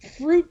Pits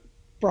fruit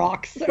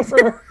brocks.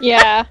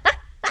 Yeah.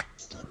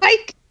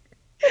 Like...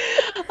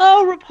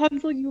 Oh,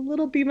 Rapunzel, you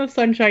little beam of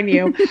sunshine,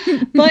 you.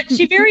 But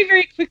she very,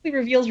 very quickly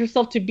reveals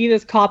herself to be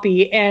this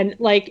copy. And,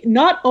 like,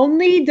 not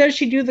only does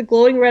she do the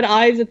glowing red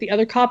eyes that the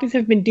other copies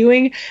have been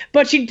doing,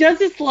 but she does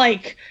this,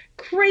 like,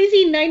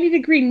 crazy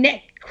 90-degree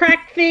neck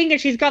crack thing. And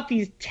she's got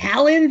these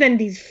talons and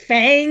these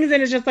fangs.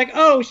 And it's just like,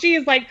 oh, she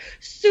is, like,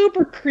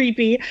 super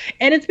creepy.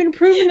 And it's been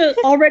proven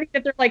already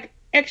that they're, like,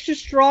 extra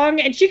strong,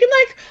 and she can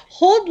like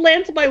hold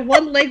Lance by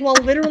one leg while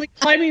literally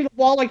climbing the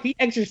wall like the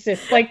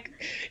Exorcist. Like,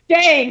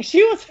 dang,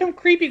 she was some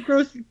creepy,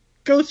 gross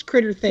ghost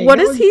critter thing. What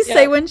does he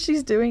say when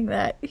she's doing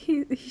that?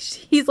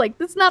 He's like,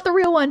 "That's not the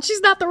real one.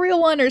 She's not the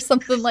real one," or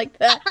something like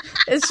that.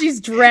 As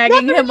she's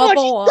dragging him up a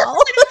wall.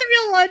 Not the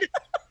real one.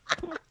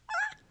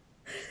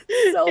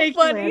 So Thank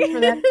funny. You,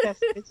 Lance, for that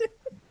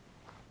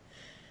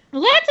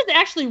Lance is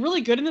actually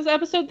really good in this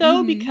episode,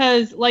 though,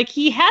 because like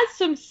he has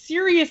some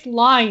serious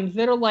lines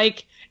that are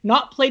like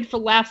not played for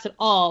laughs at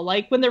all.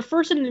 Like when they're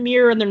first in the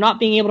mirror and they're not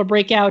being able to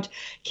break out,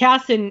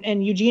 Cass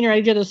and Eugene are at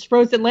each other's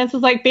throats, and Lance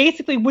is like,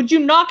 basically, would you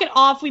knock it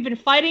off? We've been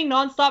fighting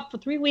nonstop for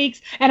 3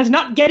 weeks and it's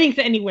not getting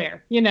to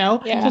anywhere, Yeah.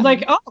 So it's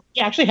like, oh,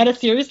 he actually had a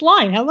serious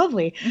line. How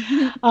lovely.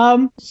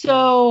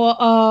 So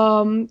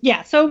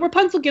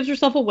Rapunzel gives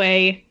herself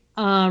away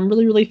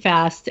really, really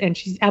fast, and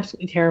she's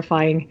absolutely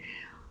terrifying.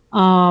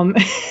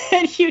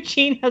 And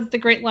Eugene has the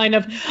great line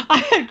of, I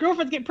had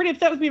girlfriends get pretty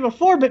upset with me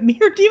before, but me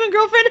or demon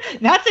girlfriend,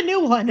 that's a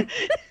new one.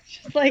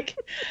 Just like,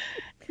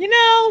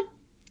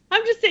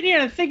 I'm just sitting here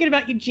and I'm thinking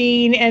about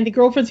Eugene and the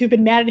girlfriends who've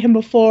been mad at him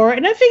before,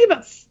 and I'm thinking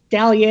about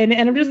Stallion,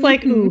 and I'm just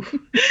like, oof,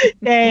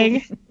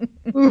 dang,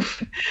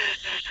 oof.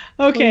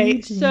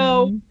 Okay,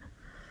 so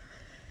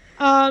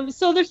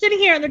they're sitting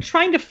here and they're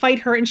trying to fight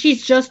her, and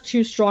she's just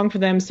too strong for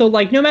them. So,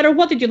 like, no matter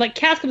what they do, like,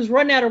 Cass comes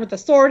running at her with a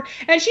sword,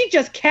 and she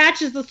just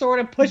catches the sword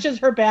and pushes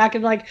her back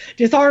and, like,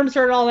 disarms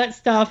her and all that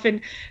stuff.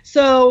 And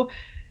so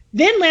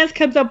then Lance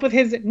comes up with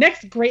his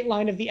next great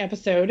line of the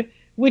episode,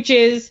 which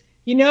is,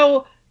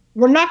 we're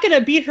not going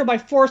to beat her by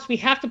force. We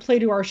have to play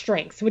to our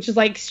strengths, which is,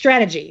 like,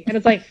 strategy. And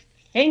it's like,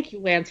 thank you,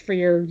 Lance, for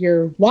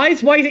your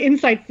wise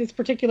insights this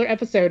particular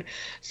episode.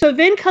 So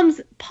then comes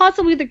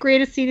possibly the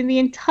greatest scene in the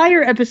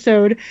entire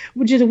episode,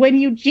 which is when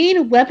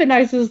Eugene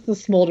weaponizes the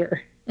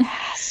smolder.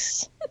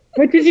 Yes.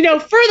 Which is,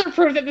 further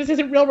proof that this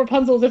isn't real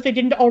Rapunzel, as if they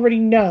didn't already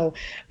know.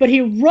 But he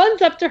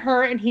runs up to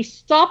her, and he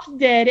stops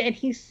dead, and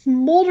he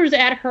smolders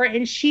at her,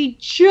 and she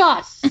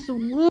just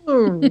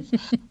swoons.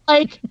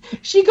 Like,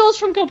 she goes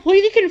from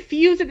completely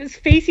confused at this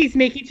face he's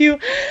making to,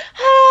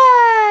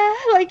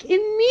 like,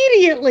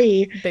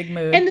 immediately. Big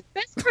mood. And the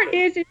best part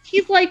is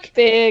he's, like...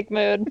 Big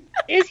mood.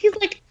 He's,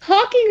 like,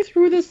 talking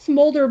through the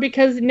smolder,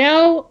 because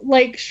now,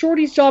 like,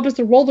 Shorty's job is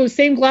to roll those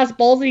same glass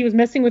balls that he was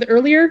messing with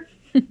earlier.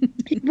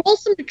 He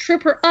rolls them to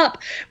trip her up.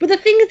 But the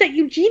thing is that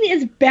Eugene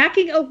is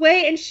backing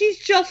away, and she's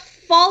just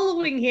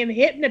following him,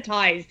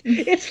 hypnotized.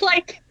 It's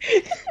like...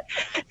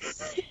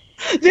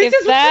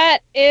 If that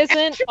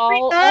isn't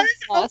all of us.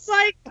 Oh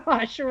my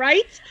gosh,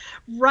 right?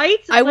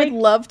 I would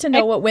love to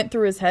know what went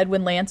through his head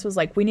when Lance was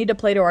like, we need to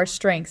play to our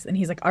strengths. And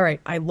he's like, all right,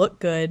 I look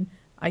good.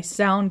 I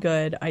sound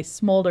good. I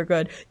smolder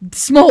good.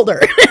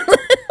 Smolder.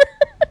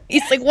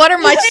 He's like, what are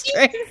my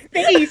strengths?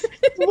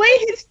 The way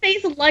his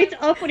face lights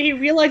up when he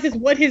realizes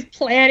what his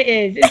plan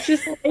is. It's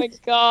just like, oh my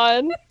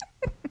god.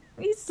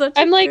 He's such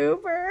a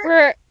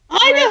goober.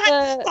 I know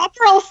how to stop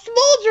her. I'll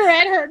smolder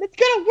at her. And it's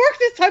going to work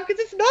this time because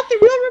it's not the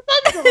real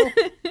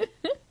Rapunzel.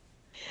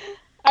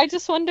 I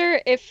just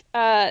wonder if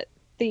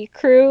the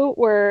crew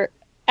were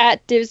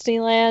at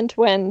Disneyland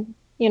when,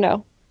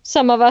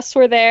 some of us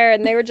were there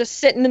and they were just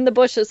sitting in the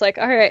bushes like,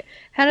 all right,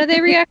 how do they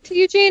react to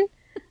Eugene?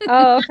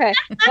 Oh, okay.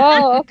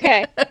 Oh,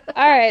 okay.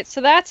 All right,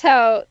 so that's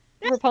how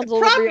Rapunzel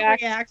would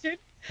react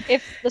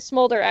if the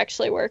smolder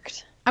actually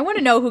worked. I want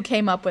to know who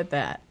came up with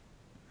that.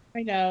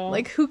 I know.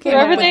 Like, who came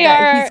up with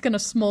that? He's going to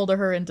smolder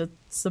her into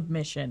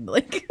submission.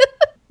 Like,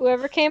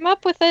 whoever came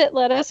up with it,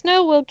 let us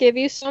know. We'll give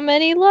you so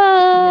many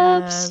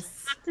loves.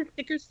 Yes. Lots of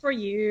stickers for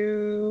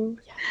you.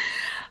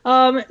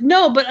 Yes.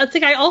 No, but it's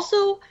like I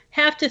also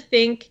have to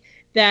think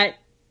that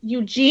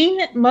Eugene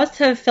must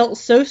have felt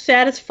so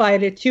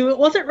satisfied it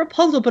wasn't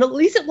Rapunzel, but at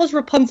least it was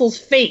Rapunzel's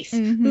face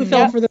who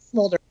fell for the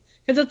smolder.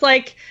 Because it's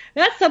like,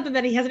 that's something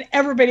that he hasn't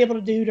ever been able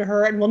to do to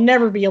her and will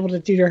never be able to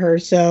do to her.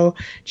 So,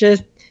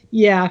 just,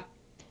 yeah.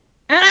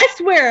 And I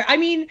swear, I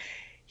mean,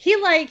 he,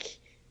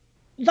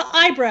 the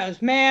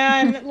eyebrows,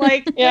 man.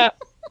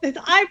 His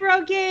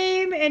eyebrow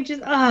game and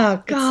just,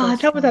 oh, God,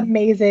 that was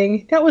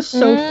amazing. That was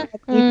so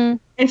funny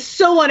and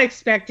so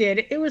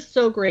unexpected. It was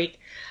so great.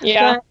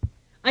 Yeah. But,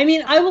 I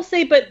mean, I will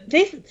say, but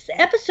this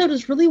episode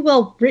is really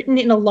well written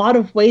in a lot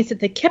of ways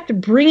that they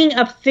kept bringing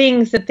up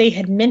things that they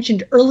had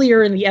mentioned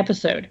earlier in the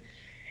episode.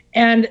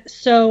 And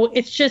so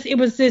it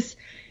was this,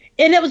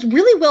 and it was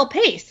really well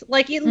paced.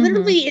 Like, it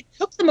literally, it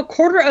took them a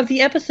quarter of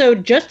the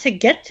episode just to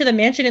get to the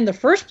mansion in the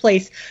first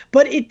place,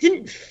 but it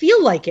didn't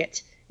feel like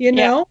it, you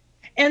know? Yeah.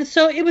 And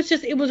so it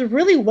was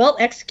really well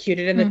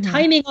executed, and the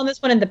timing on this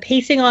one and the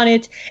pacing on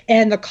it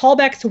and the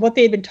callbacks to what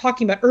they had been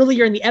talking about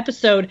earlier in the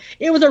episode,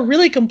 it was a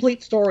really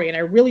complete story, and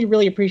I really,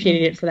 really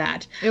appreciated it for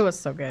that. It was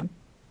so good.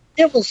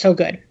 It was so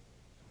good.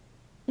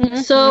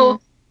 So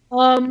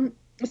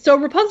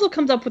Rapunzel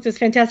comes up with this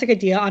fantastic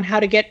idea on how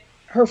to get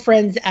her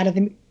friends out of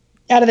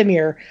the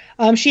mirror.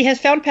 She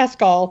has found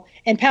Pascal,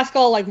 and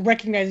Pascal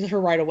recognizes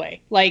her right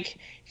away.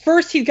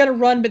 First he's gonna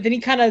run, but then he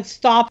kind of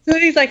stops. So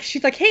she's like,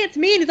 "Hey, it's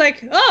me," and he's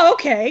like, "Oh,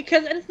 okay,"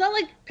 and it's not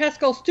like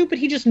Pascal's stupid.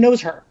 He just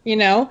knows her,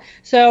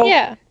 So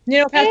yeah,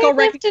 Pascal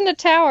they lived in a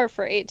tower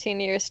for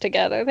 18 years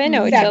together. They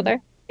know each other.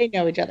 They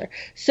know each other.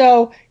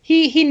 So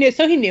he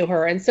knew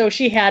her, and so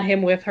she had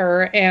him with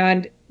her,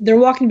 and they're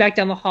walking back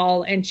down the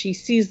hall, and she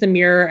sees the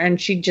mirror, and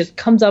she just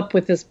comes up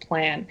with this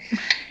plan.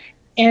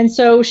 And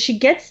so she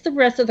gets the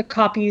rest of the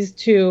copies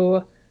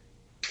to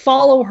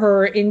follow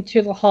her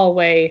into the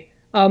hallway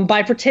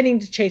by pretending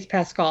to chase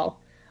Pascal.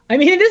 I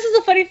mean, this is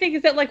the funny thing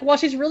is that, while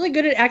she's really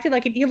good at acting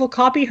like an evil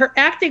copy, her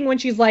acting when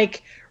she's,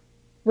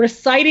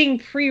 reciting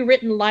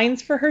pre-written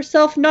lines for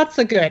herself, not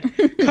so good.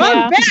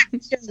 Come back, you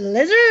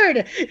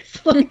lizard! It's,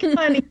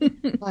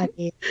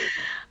 funny.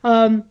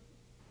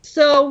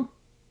 So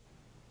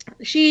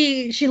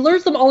she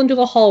lures them all into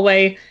the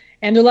hallway,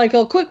 and they're like,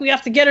 "Oh, quick, we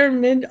have to get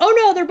them in." "Oh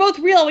no, they're both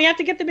real. We have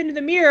to get them into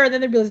the mirror." And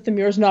then they realize the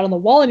mirror's not on the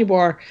wall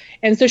anymore.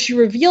 And so she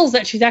reveals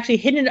that she's actually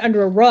hidden it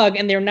under a rug,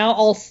 and they're now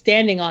all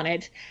standing on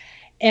it.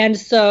 And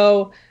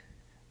so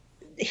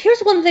here's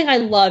one thing I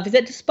love, is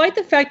that despite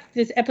the fact that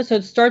this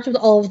episode starts with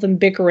all of them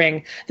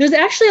bickering, there's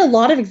actually a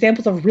lot of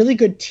examples of really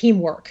good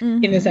teamwork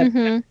in this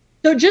episode.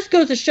 So it just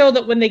goes to show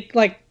that when they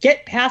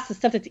get past the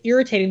stuff that's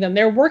irritating them,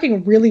 they're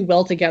working really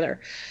well together.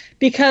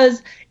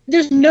 Because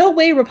there's no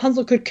way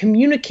Rapunzel could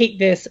communicate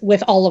this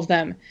with all of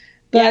them.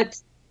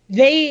 But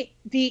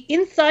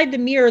inside the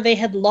mirror, they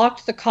had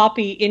locked the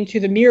copy into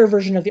the mirror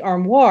version of the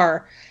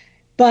armoire,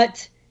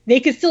 but they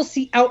could still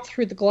see out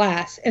through the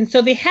glass. And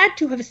so they had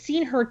to have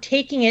seen her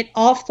taking it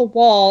off the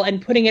wall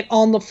and putting it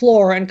on the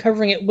floor and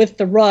covering it with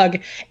the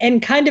rug,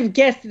 and kind of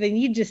guessed that they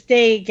needed to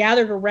stay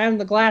gathered around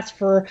the glass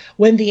for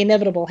when the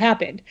inevitable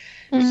happened.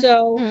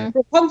 So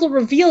Rapunzel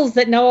reveals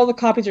that now all the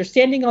copies are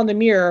standing on the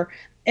mirror,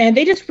 and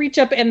they just reach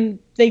up and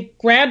they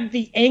grab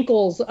the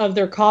ankles of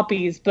their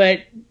copies,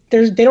 but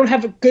they don't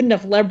have good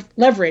enough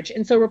leverage.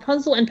 And so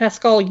Rapunzel and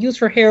Pascal use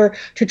her hair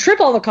to trip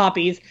all the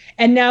copies,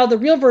 and now the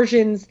real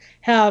versions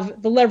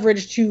have the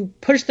leverage to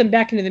push them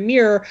back into the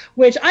mirror,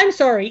 which, I'm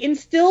sorry, in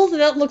stills, it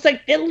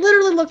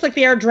literally looks like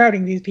they are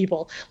drowning these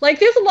people.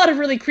 There's a lot of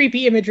really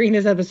creepy imagery in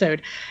this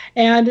episode.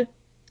 And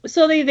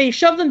so they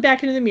shove them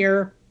back into the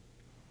mirror,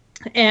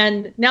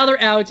 and now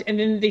they're out, and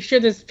then they share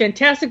this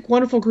fantastic,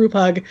 wonderful group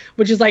hug,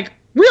 which is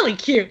really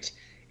cute.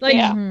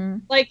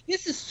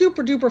 This is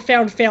super duper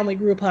found family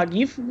group hug.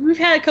 We've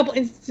had a couple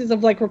instances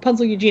of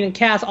Rapunzel, Eugene, and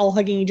Cass all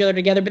hugging each other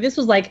together, but this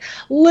was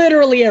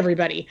literally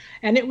everybody,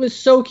 and it was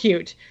so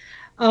cute.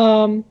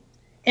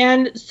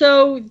 And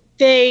so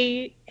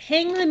they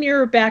hang the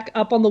mirror back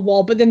up on the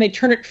wall, but then they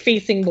turn it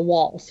facing the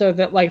wall so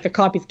that like the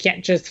copies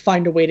can't just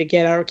find a way to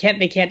get out, or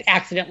they can't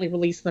accidentally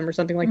release them or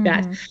something like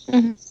that.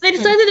 Mm-hmm. So they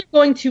decide that they're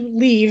going to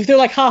leave. They're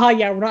like, haha,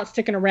 yeah, we're not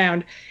sticking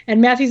around.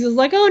 And Matthews is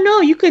like, oh no,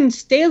 you can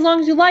stay as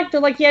long as you like.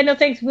 They're like, yeah, no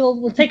thanks,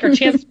 we'll take our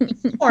chance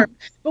with the storm.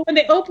 But when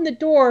they open the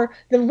door,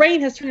 the rain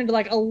has turned into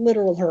like a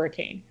literal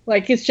hurricane.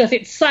 Like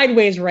it's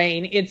sideways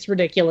rain. It's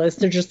ridiculous.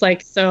 They're just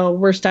like, so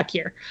we're stuck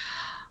here.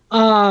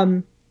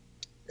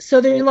 So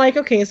they're like,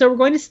 okay, so we're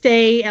going to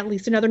stay at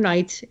least another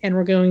night, and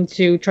we're going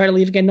to try to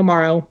leave again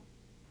tomorrow.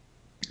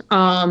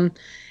 And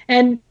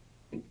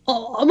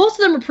most of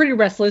them are pretty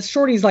restless.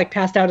 Shorty's like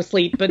passed out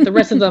asleep, but the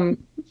rest of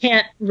them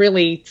can't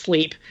really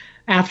sleep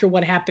after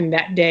what happened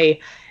that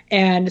day.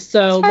 And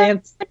so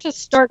Lance just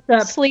starts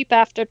up sleep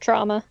after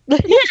trauma. Yeah,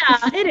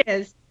 it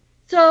is.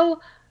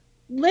 So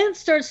Lance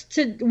starts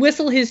to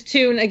whistle his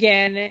tune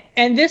again,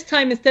 and this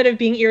time, instead of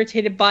being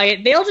irritated by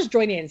it, they all just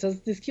join in. So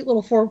it's this cute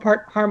little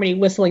 4-part harmony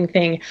whistling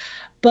thing.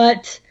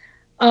 But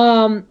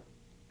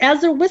as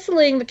they're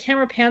whistling, the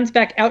camera pans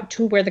back out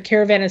to where the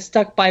caravan is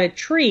stuck by the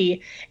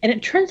tree, and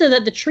it turns out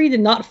that the tree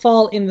did not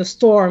fall in the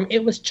storm.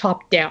 It was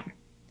chopped down.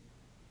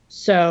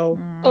 So...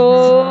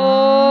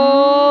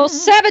 Oh,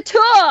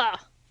 saboteur!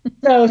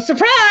 So,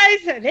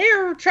 surprise!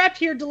 They're trapped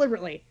here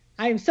deliberately.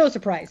 I am so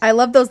surprised. I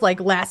love those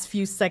like last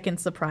few second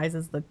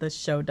surprises that this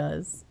show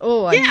does.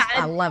 Oh,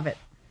 I love it.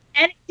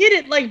 And it did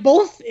it like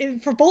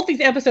for both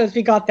these episodes.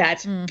 We got that.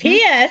 Mm-hmm.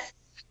 P.S.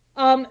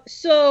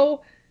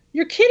 So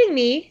You're Kidding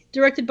Me,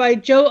 directed by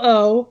Joe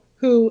O,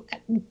 who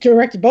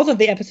directed both of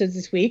the episodes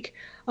this week.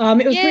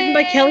 It was written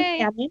by Kelly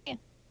Hammond.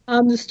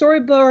 The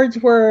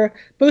storyboards were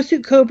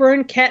Bosu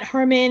Coburn, Kat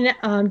Harmon,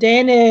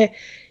 Diana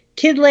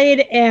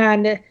Kidlade,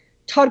 and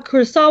Todd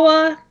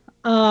Kurosawa.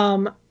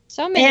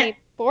 So many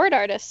board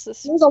artists.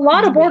 There's a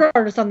lot of board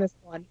artists on this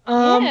one.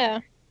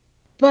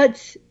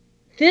 But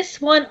this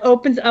one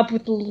opens up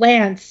with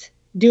Lance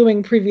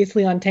doing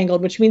Previously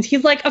Untangled, which means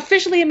he's like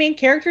officially a main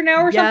character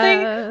now or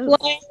something.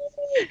 Like,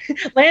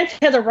 Lance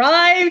has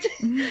arrived.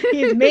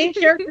 His main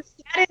character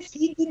status.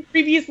 He's been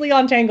Previously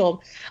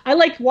Untangled. I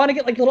want to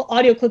get like little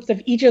audio clips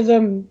of each of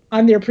them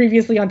on their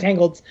Previously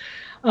Untangleds.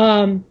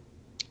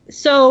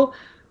 So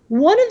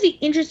one of the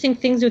interesting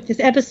things with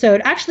this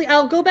episode, actually,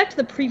 I'll go back to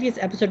the previous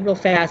episode real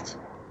fast.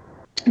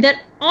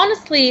 That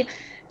honestly,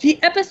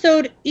 the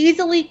episode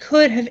easily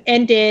could have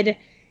ended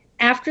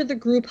after the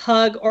group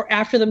hug or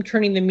after them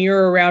turning the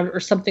mirror around or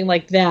something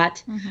like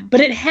that. Mm-hmm. But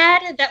it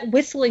had that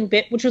whistling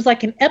bit, which was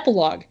like an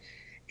epilogue.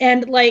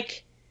 And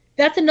like,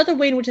 that's another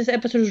way in which this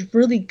episode is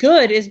really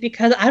good, is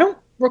because I don't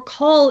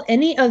recall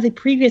any of the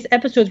previous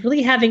episodes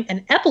really having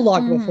an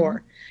epilogue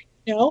before.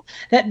 You know,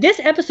 that this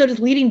episode is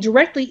leading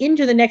directly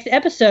into the next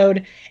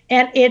episode,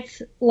 and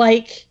it's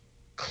like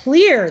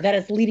clear that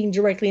it's leading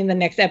directly in the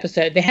next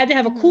episode. They had to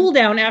have a cool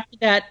down after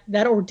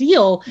that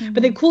ordeal,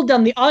 but they cooled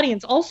down the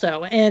audience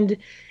also and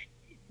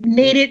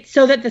made it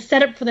so that the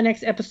setup for the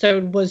next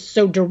episode was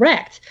so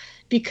direct,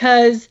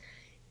 because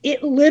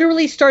it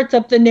literally starts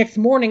up the next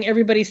morning.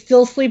 Everybody's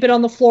still sleeping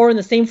on the floor in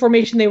the same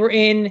formation they were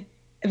in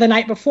the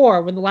night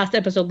before when the last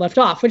episode left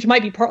off, which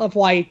might be part of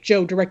why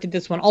Joe directed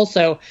this one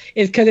also,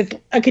 is because it's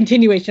a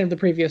continuation of the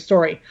previous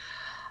story.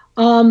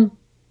 So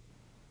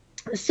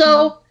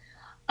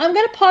I'm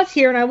going to pause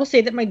here, and I will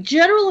say that my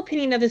general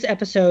opinion of this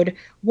episode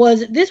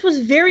was this was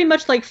very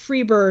much like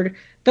Freebird,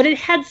 but it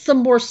had some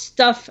more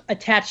stuff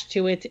attached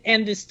to it,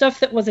 and the stuff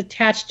that was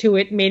attached to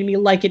it made me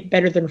like it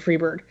better than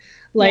Freebird.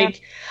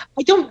 Like,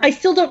 yeah. I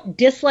still don't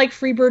dislike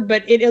Freebird,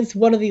 but it is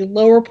one of the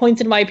lower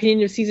points in my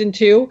opinion of season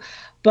 2.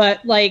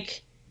 But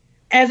like,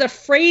 as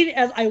afraid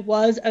as I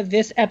was of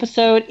this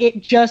episode,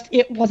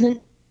 it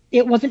wasn't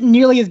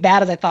nearly as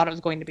bad as I thought it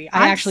was going to be.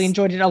 I actually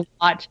enjoyed it a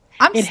lot.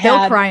 I'm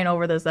still crying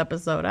over this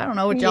episode. I don't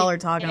know what y'all are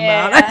talking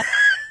about.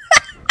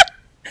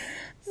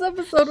 This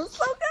episode was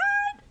so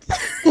good.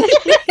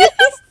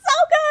 It's so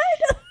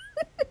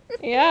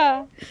good.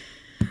 Yeah.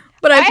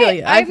 But I feel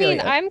you. I feel mean,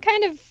 you. I'm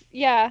kind of,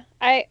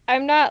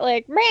 I'm not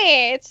like,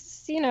 meh,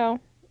 it's,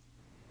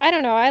 I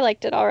don't know. I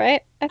liked it all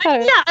right. I thought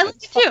I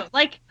liked it too.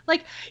 Like,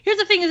 here's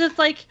the thing is, it's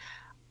like,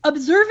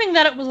 observing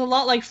that it was a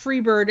lot like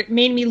Freebird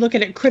made me look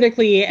at it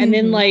critically, and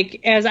then like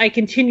as I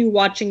continue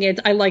watching it,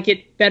 I like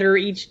it better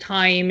each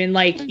time, and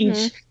like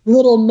each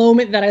little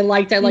moment that I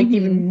liked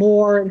even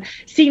more, and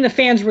seeing the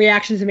fans'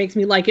 reactions, it makes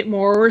me like it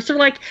more. Or sort of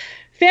like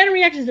fan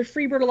reactions to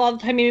Freebird a lot of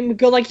the time made me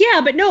go like,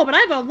 yeah, but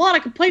I have a lot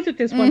of complaints with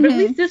this one, but at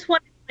least this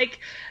one, like,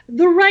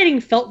 the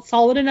writing felt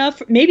solid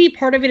enough. Maybe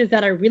part of it is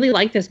that I really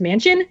like this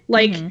mansion,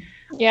 like.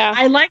 Yeah,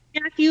 I like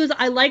Matthews.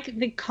 I like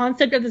the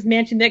concept of this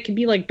mansion that can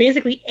be like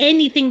basically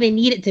anything they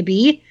need it to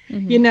be,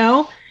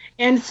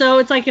 And so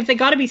it's like, if they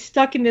got to be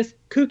stuck in this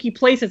kooky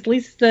place, at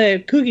least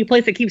the kooky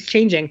place that keeps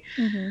changing.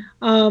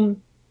 So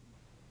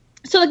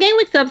the gang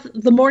wakes up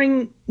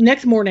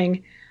next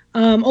morning,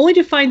 only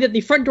to find that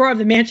the front door of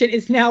the mansion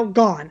is now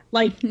gone.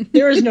 Like,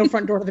 there is no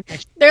front door to the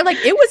mansion. They're like,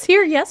 it was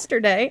here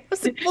yesterday. I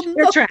was like, well,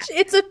 no,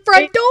 it's a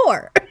front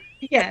door.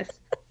 Yes.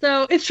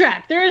 So it's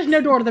trapped. There is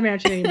no door to the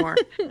mansion anymore.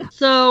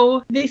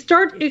 So they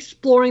start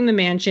exploring the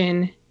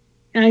mansion.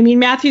 And I mean,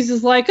 Matthews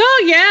is like,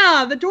 oh,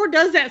 yeah, the door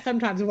does that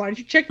sometimes. Why don't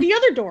you check the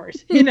other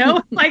doors? You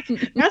know, like,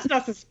 that's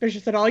not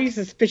suspicious at all. You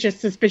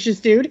suspicious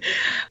dude.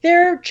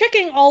 They're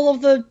checking all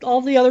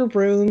the other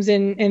rooms,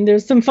 and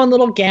there's some fun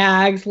little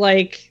gags,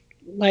 like,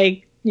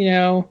 you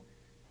know,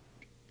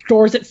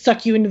 doors that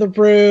suck you into the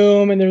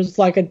room, and there's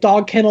like a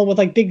dog kennel with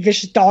like big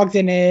vicious dogs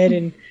in it,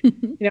 and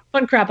you know,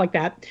 fun crap like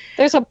that.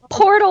 There's a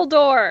portal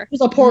door.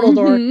 There's a portal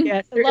door.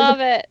 Yes, love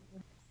it.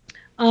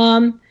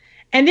 And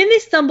then they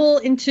stumble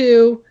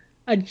into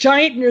a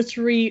giant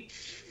nursery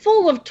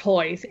full of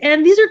toys,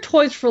 and these are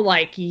toys for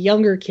like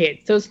younger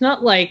kids. So it's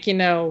not like, you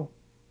know,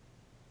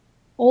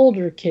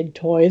 older kid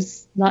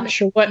toys. Not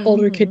sure what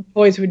older kid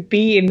toys would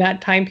be in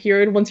that time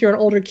period. Once you're an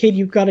older kid,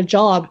 you've got a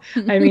job.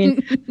 I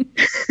mean,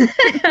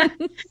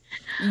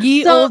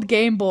 old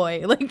Game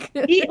Boy, like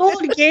ye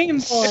old Game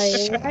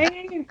Boy,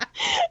 right?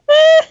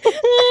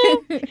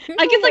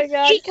 I guess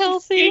like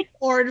Kelsey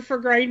skateboard for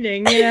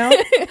grinding, you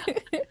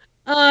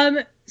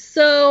know.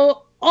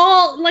 So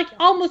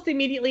almost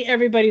immediately,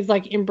 everybody's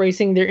like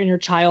embracing their inner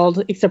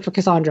child, except for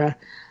Cassandra.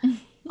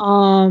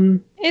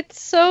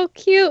 It's so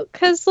cute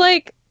because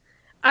like,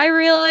 I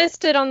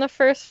realized it on the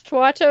first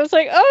watch. I was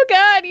like, oh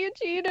god,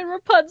 Eugene and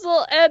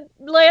Rapunzel and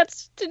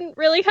Lance didn't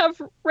really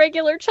have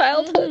regular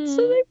childhoods,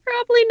 so they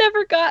probably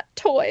never got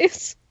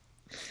toys.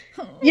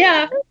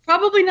 Yeah,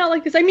 probably not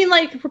like this. I mean,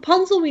 like,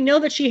 Rapunzel, we know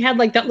that she had,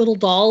 like, that little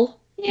doll.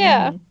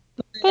 Yeah,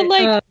 but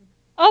like,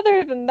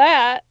 other than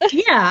that...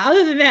 Yeah,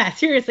 other than that,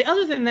 seriously,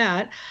 other than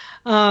that,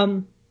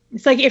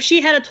 it's like if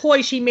she had a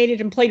toy, she made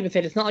it and played with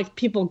it. It's not like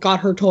people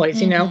got her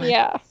toys, you know?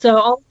 Yeah. So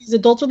all these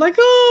adults are like,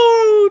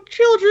 oh,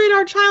 children,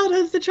 our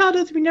childhoods, the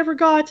childhoods we never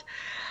got.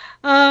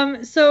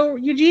 So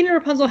Eugene and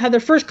Rapunzel have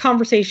their first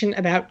conversation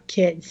about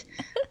kids.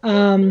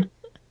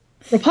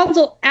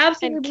 Rapunzel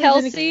absolutely... And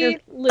Kelsey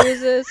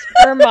loses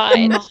her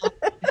mind.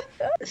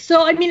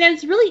 So, I mean,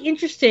 it's really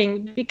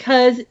interesting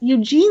because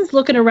Eugene's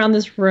looking around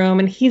this room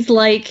and he's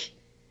like,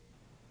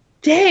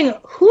 dang,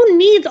 who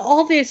needs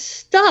all this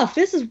stuff?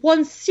 This is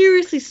one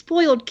seriously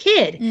spoiled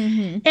kid.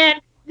 Mm-hmm.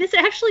 And this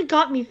actually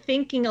got me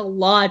thinking a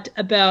lot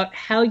about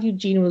how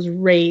Eugene was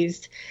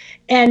raised.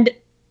 And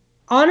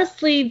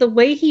honestly, the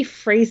way he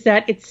phrased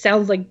that, it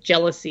sounds like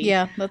jealousy.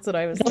 Yeah, that's what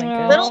I was thinking.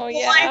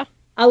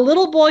 A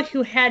little boy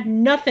who had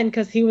nothing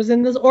because he was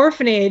in this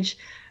orphanage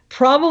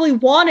probably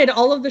wanted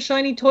all of the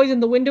shiny toys in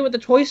the window at the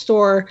toy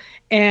store,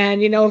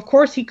 and, you know, of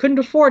course he couldn't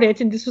afford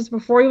it, and this was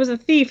before he was a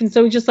thief, and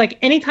so he just, like,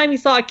 anytime he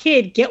saw a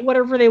kid get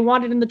whatever they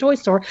wanted in the toy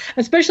store,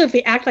 especially if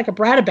they act like a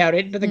brat about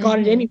it, but they got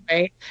it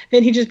anyway,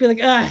 then he'd just be like,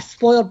 ugh,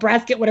 spoiled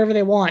brats get whatever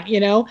they want, you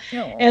know?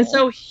 Aww. And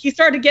so he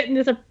started getting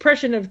this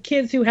impression of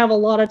kids who have a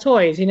lot of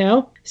toys, you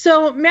know?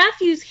 So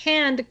Matthew's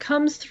hand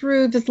comes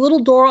through this little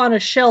door on a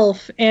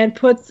shelf and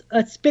puts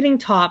a spinning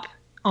top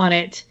on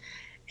it,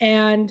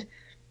 and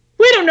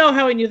we don't know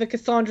how he knew that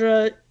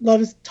Cassandra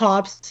loves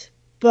tops,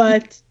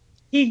 but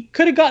he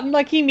could have gotten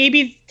lucky.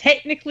 Maybe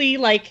technically,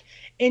 like,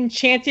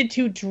 enchanted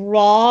to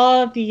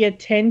draw the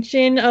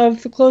attention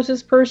of the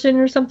closest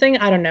person or something.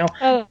 I don't know.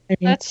 Oh, I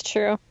mean, that's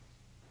true.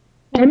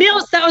 I mean,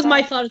 that was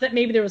my thought, is that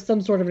maybe there was some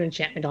sort of an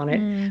enchantment on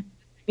it. I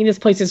mean, this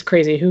place is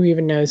crazy. Who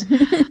even knows?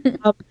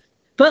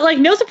 But, like,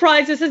 no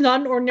surprise, this is not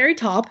an ordinary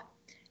top.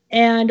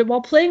 And while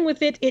playing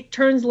with it, it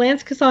turns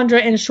Lance, Cassandra,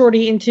 and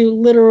Shorty into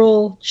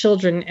literal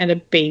children and a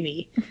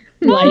baby.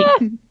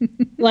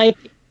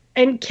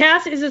 And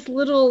Cass is this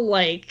little,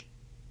 like,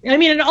 I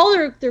mean, and all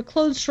their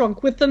clothes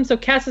shrunk with them. So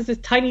Cass is this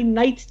tiny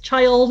knight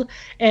child,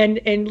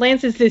 and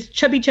Lance is this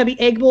chubby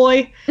egg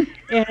boy,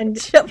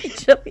 and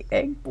chubby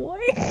egg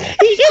boy.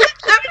 He's a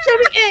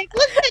chubby egg.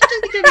 Look at that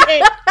chubby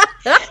egg.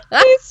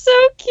 He's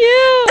so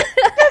cute.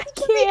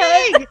 Chubby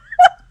egg.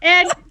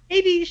 And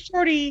maybe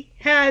Shorty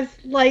has,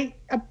 like,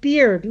 a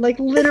beard, like,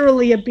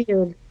 literally a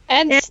beard,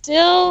 and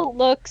still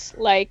looks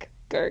like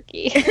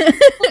Gurky.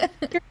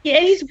 And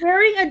he's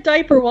wearing a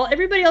diaper while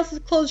everybody else's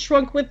clothes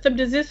shrunk with them.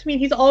 Does this mean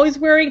he's always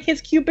wearing his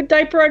Cupid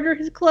diaper under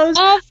his clothes?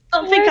 Of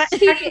course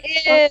he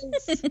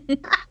is.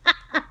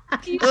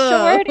 He's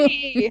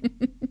Shorty.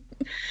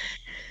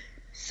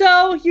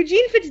 So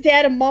Eugene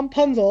Fitzdad and Mom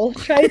Punzel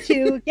try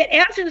to get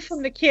answers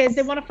from the kids.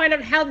 They want to find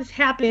out how this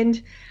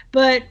happened,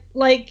 but,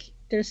 like,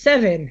 they're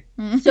 7,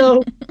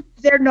 so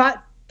they're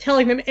not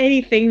telling them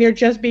anything. They're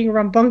just being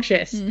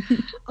rambunctious.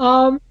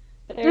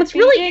 It's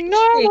really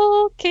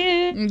normal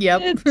kids.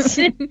 Yep.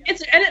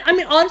 And I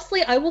mean,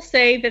 honestly, I will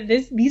say that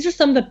these are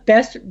some of the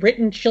best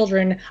written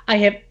children I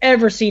have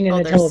ever seen in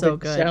a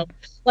television show.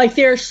 Like,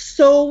 they're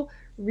so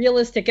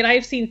realistic, and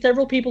I've seen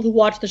several people who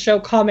watch the show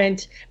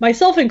comment,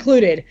 myself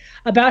included,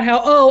 about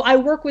how, oh, I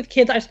work with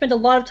kids, I've spent a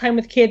lot of time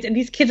with kids, and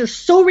these kids are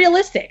so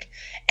realistic.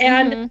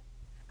 And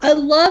I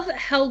love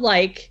how,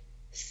 like,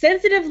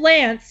 sensitive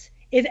Lance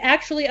is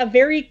actually a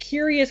very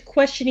curious,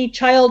 questiony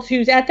child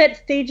who's at that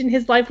stage in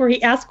his life where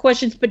he asks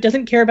questions but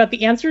doesn't care about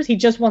the answers. He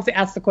just wants to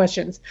ask the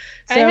questions.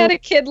 So, I had a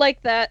kid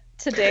like that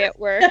today at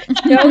work.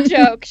 No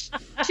joke.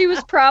 She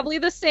was probably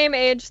the same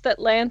age that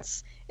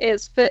Lance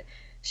is, but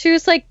she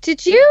was like,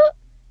 did you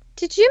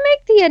did you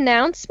make the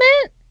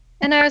announcement?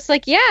 And I was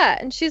like, yeah.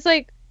 And she's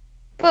like,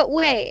 but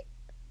wait,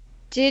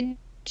 did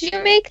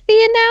you make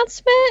the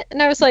announcement?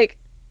 And I was like,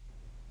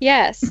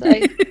 yes,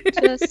 I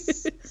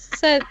just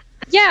said,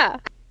 yeah.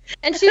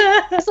 And she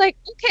was like,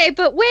 okay,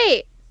 but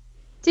wait,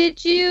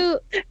 did you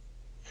make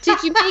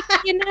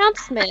the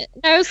announcement?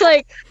 And I was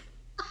like,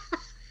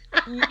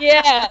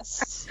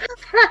 yes.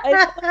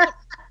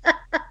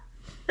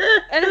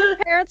 And her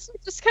parents were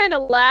just kind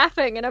of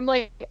laughing, and I'm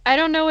like, I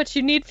don't know what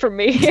you need from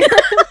me.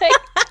 Like,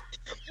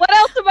 what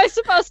else am I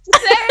supposed to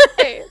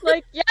say?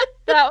 Like, yep,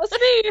 that was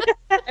me.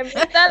 I made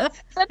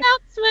that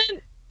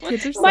announcement.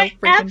 Kids are so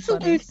freaking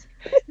funny.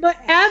 My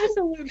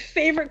absolute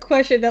favorite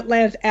question that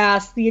Lance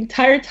asked the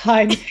entire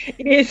time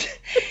is,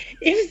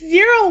 if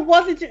 0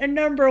 wasn't a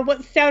number,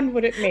 what sound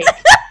would it make?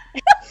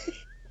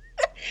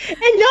 And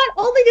not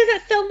only does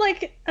that sound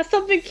like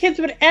something kids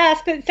would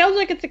ask, but it sounds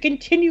like it's a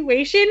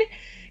continuation.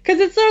 Because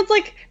it sounds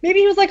like, maybe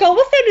he was like, oh,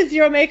 what sound does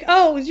 0 make?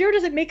 Oh, 0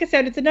 doesn't make a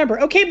sound, it's a number.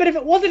 Okay, but if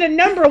it wasn't a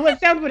number, what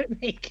sound would it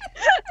make?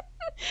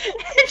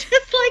 And just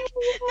like,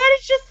 that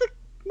is just the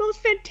most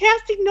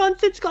fantastic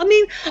nonsensical. I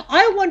mean,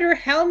 I wonder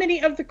how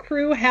many of the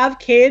crew have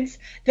kids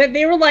that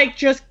they were like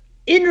just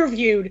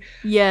interviewed.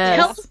 Yes.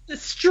 Tell us the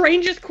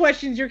strangest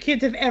questions your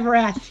kids have ever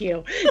asked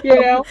you.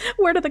 You know?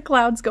 Where do the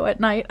clouds go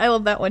at night? I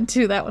love that one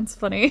too. That one's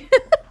funny.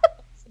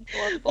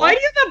 Why do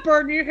you have a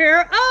bird in your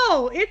hair?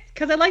 Oh, it's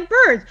because I like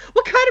birds.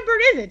 What kind of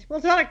bird is it? Well,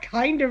 it's not a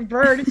kind of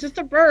bird. It's just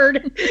a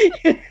bird.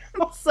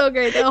 It's so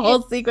great. The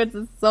whole sequence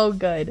is so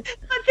good.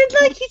 But then,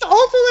 like, he's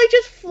also like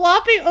just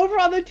flopping over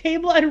on the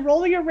table and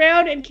rolling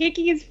around and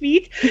kicking his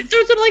feet. So it's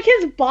sort of like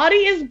his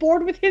body is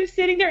bored with him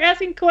sitting there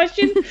asking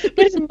questions,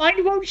 but his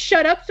mind won't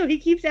shut up, so he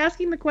keeps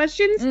asking the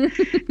questions.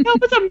 That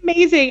was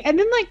amazing. And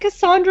then, like,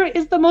 Cassandra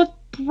is the most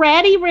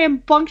bratty,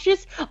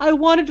 rambunctious. I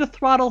wanted to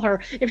throttle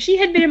her. If she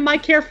had been in my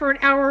care for an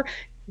hour,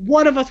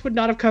 one of us would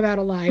not have come out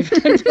alive.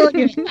 I'm telling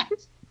you that.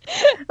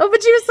 Oh,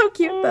 but she was so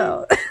cute,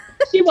 though.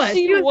 She was.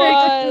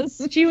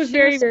 She was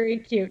very, very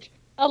cute.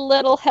 A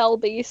little hell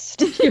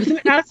beast. She was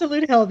an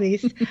absolute hell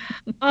beast.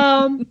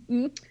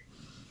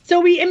 So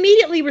we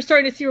immediately were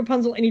starting to see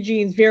Rapunzel and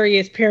Eugene's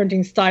various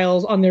parenting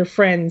styles on their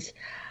friends.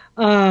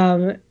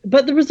 But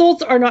the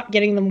results are not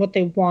getting them what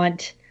they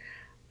want.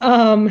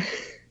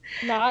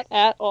 Not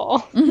at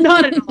all.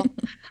 Not at all.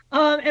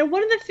 And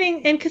one of the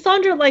things, and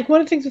Cassandra, like, one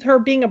of the things with her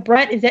being a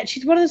brat is that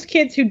she's one of those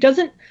kids who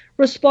doesn't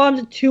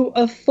respond to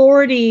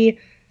authority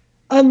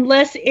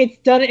unless it's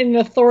done in an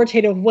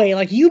authoritative way.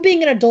 Like, you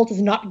being an adult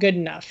is not good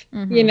enough.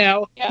 Mm-hmm. You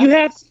know, you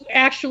have to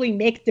actually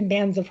make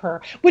demands of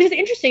her, which is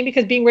interesting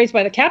because being raised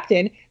by the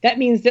captain, that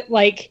means that,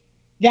 like,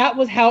 that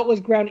was how it was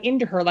ground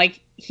into her.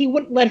 Like, he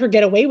wouldn't let her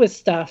get away with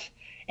stuff,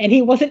 and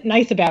he wasn't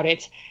nice about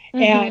it.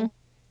 Mm-hmm. And,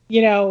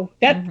 you know,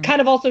 that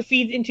kind of also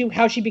feeds into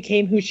how she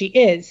became who she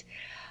is.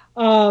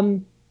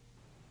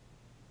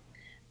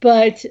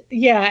 But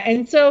yeah,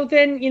 and so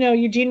then, you know,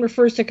 Eugene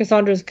refers to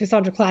Cassandra as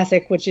Cassandra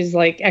Classic, which is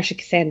like actually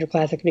Cassandra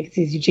Classic because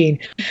he's Eugene.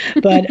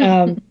 But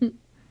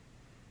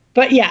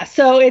but yeah,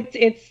 so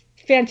it's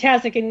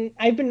fantastic, and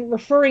I've been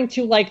referring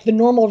to like the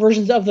normal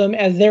versions of them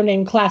as their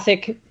name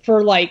Classic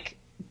for like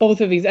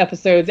both of these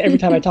episodes every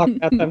time I talk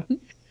about them.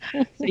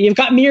 So you've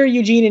got Mirror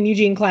Eugene and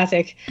Eugene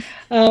Classic.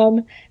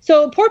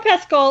 So poor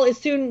Pascal is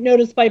soon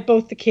noticed by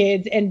both the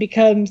kids and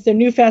becomes their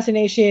new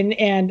fascination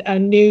and a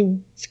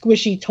new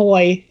squishy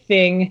toy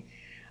thing.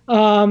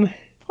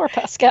 Poor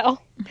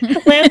Pascal.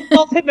 Lance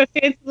calls him a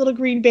fancy little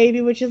green baby,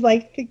 which is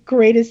like the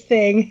greatest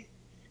thing.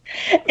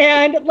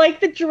 And like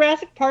the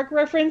Jurassic Park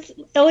reference,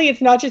 Ellie,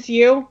 it's not just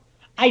you.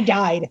 I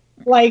died.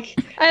 Like,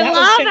 I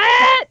love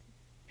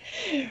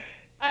it.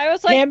 I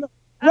was like, him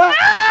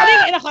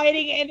running and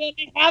hiding, and then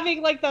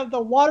having like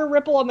the water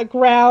ripple on the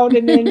ground,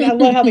 and then I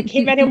love how they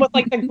came at him with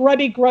like the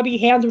grubby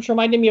hands, which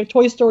reminded me of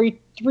Toy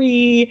Story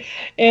 3,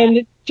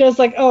 and just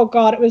like, oh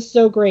god, it was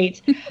so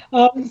great.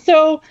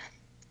 So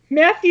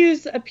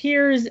Matthews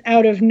appears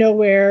out of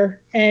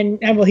nowhere, and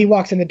well, he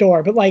walks in the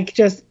door, but like,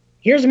 just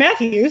here's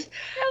Matthews. He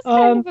does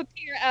kind of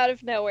appear out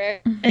of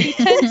nowhere. He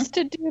tends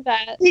to do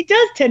that. He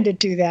does tend to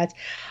do that.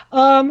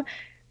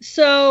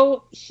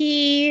 So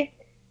he,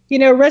 you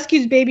know,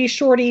 rescues Baby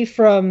Shorty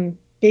from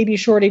Baby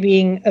Shorty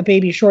being a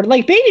Baby Shorty.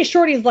 Like, Baby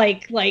Shorty is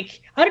like,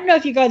 I don't know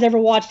if you guys ever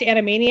watched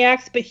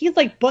Animaniacs, but he's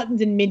like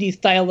Buttons and Mindy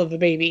style of a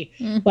baby.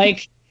 Mm-hmm.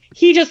 Like,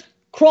 he just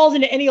crawls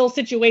into any old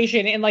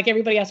situation and like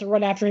everybody has to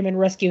run after him and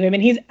rescue him.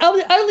 And he's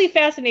utterly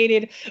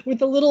fascinated with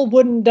the little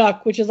wooden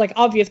duck, which is like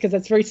obvious because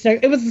it's very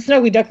it was a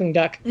snuggly duckling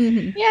duck.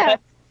 Mm-hmm. Yeah.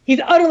 But he's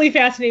utterly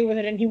fascinated with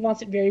it, and he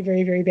wants it very,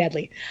 very, very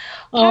badly.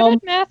 How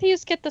did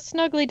Matthews get the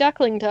snuggly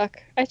duckling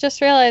duck? I just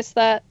realized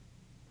that.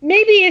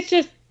 Maybe it's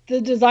just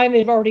the design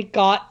they've already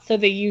got, so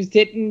they used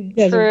it. And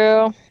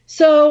True.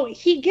 So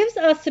he gives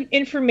us some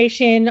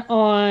information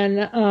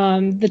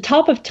on the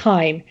top of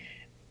time,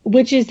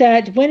 which is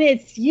that when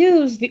it's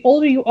used, the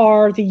older you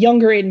are, the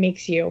younger it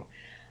makes you.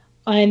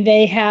 And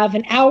they have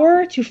an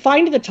hour to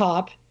find the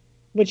top,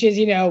 which is,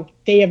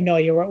 they have no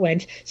idea where it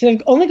went. So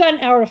they've only got an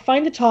hour to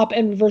find the top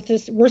and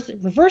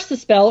reverse the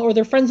spell, or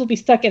their friends will be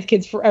stuck as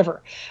kids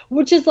forever.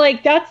 Which is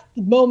like, that's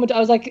the moment I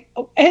was like,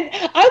 and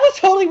I was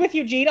totally with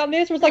Eugene on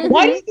this. It was like,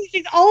 why do these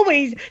things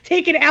always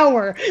take an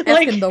hour?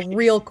 Asking the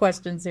real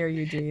questions here,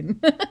 Eugene.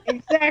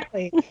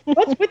 Exactly.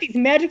 What's with these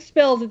magic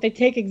spells that they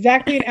take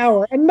exactly an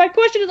hour? And my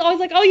question is always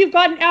like, oh, you've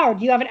got an hour.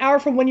 Do you have an hour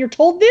from when you're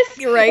told this?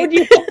 You're right. Or do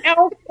you have an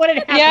hour from when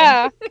it happened?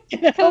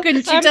 Yeah.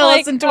 Couldn't you tell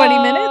us in 20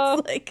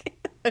 minutes? Like...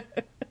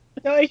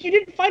 So if you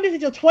didn't find us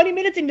until 20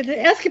 minutes into the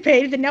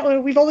escapade, then now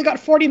we've only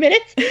got 40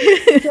 minutes.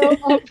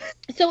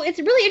 So it's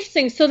really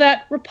interesting. So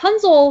that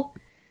Rapunzel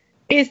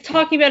is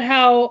talking about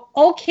how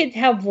all kids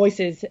have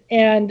voices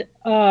and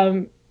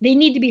they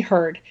need to be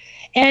heard.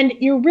 And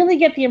you really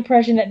get the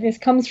impression that this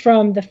comes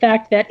from the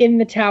fact that in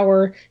the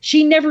tower,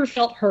 she never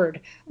felt heard.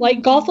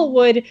 Like, Gothel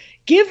would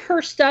give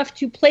her stuff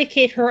to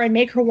placate her and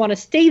make her want to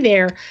stay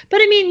there.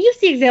 But, I mean, you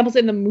see examples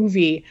in the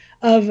movie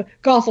of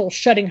Gothel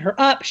shutting her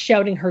up,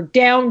 shouting her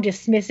down,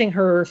 dismissing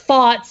her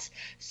thoughts.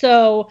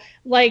 So,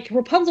 like,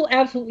 Rapunzel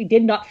absolutely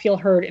did not feel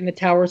heard in the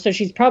tower. So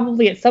she's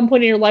probably at some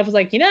point in her life was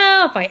like, if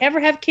I ever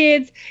have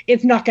kids,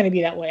 it's not going to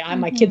be that way.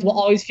 My kids will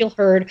always feel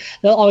heard.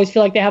 They'll always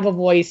feel like they have a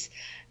voice,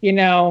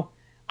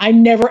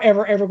 I'm never,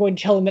 ever, ever going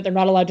to tell them that they're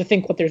not allowed to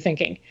think what they're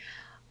thinking.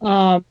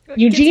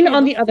 Eugene,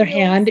 on the other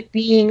hand,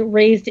 being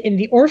raised in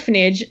the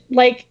orphanage,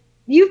 like,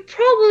 you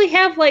probably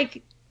have,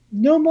 like,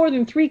 no more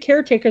than 3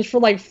 caretakers for,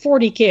 like,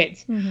 40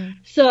 kids. Mm-hmm.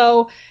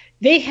 So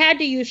they had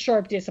to use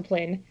sharp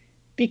discipline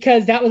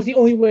because that was the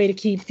only way to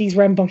keep these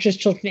rambunctious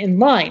children in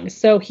line.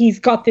 So he's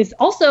got this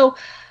also,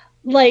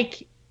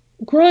 like,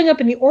 growing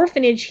up in the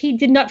orphanage, he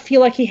did not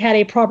feel like he had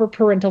a proper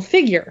parental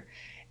figure.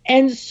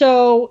 And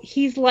so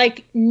he's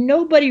like,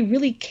 nobody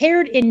really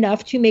cared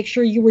enough to make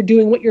sure you were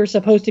doing what you're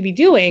supposed to be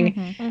doing.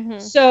 Mm-hmm. Mm-hmm.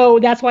 So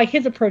that's why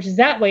his approach is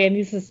that way. And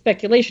this is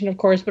speculation, of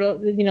course,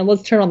 but,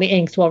 let's turn on the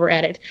angst while we're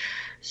at it.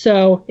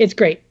 So it's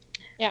great.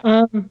 Yeah.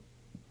 Don't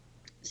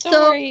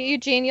worry,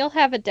 Eugene, you'll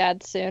have a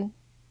dad soon.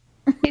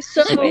 He's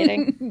still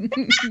waiting.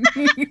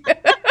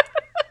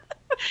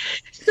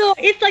 So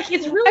it's like,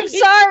 it's really... I'm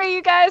sorry,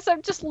 you guys.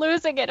 I'm just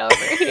losing it over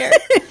here.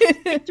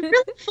 It's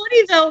really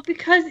funny, though,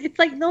 because it's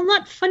like, no,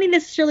 not funny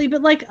necessarily,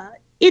 but like,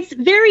 it's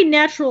very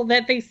natural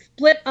that they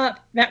split up,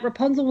 that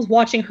Rapunzel was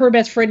watching her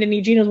best friend and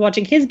Eugene was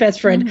watching his best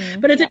friend.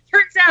 Mm-hmm. But as it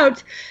turns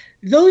out,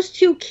 those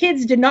 2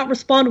 kids did not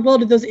respond well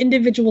to those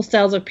individual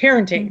styles of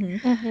parenting.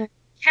 Mm-hmm. Mm-hmm.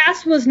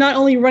 Cass was not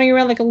only running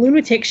around like a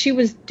lunatic, she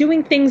was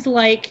doing things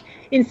like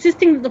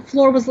insisting that the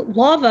floor was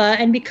lava,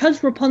 and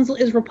because Rapunzel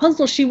is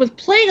Rapunzel, she was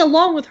playing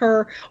along with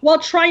her while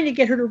trying to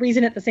get her to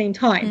reason at the same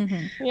time.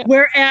 Mm-hmm. Yeah.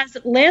 Whereas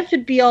Lance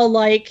would be all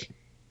like,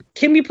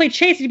 can we play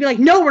chase? And he'd be like,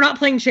 no, we're not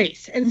playing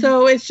chase. And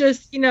so it's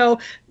just,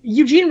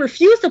 Eugene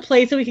refused to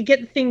play so he could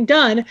get the thing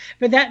done,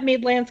 but that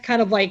made Lance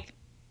kind of like,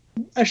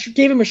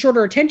 gave him a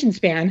shorter attention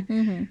span.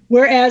 Mm-hmm.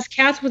 Whereas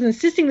Cass was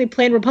insistingly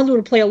playing, Rapunzel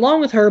would play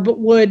along with her, but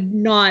would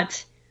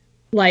not,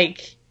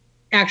 like,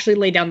 actually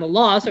lay down the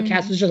law, so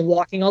Cass was just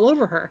walking all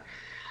over her.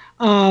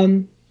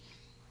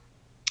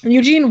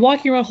 Eugene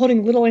walking around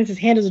holding little Lance's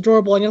hand is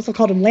adorable, and he also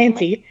called him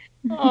Lancey.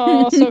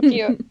 Oh, so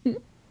cute.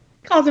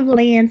 Calls him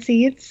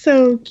Lancey. It's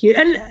so cute.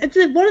 And it's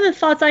one of the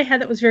thoughts I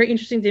had that was very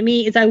interesting to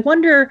me is I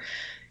wonder,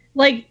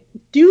 like,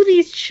 do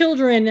these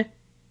children,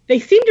 they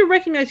seem to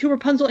recognize who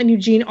Rapunzel and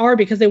Eugene are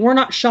because they were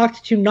not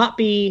shocked to not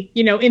be,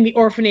 in the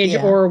orphanage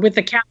or with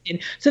the captain.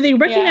 So they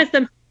recognize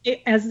them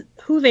as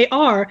who they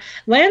are.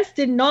 Lance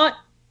did not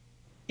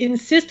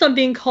insist on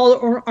being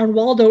called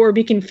Arnaldo or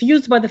be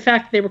confused by the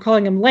fact that they were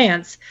calling him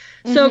Lance.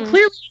 So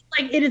clearly,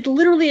 like, it is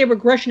literally a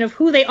regression of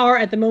who they are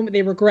at the moment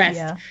they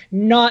regressed,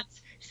 not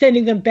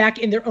sending them back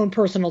in their own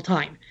personal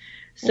time.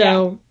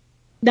 So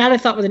that I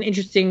thought was an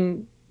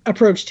interesting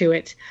approach to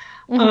it.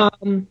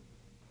 Mm-hmm.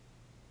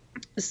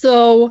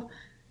 So,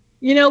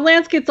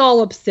 Lance gets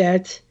all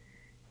upset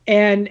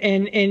and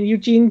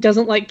Eugene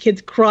doesn't like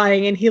kids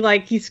crying, and he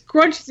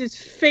scrunches his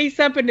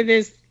face up into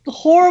this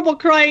horrible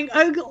crying,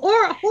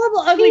 horrible,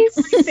 ugly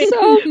face.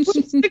 So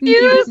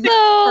cute,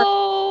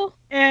 though.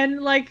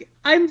 And like,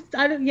 I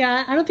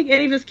don't think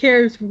any of us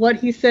cares what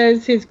he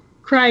says. His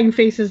crying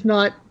face is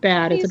not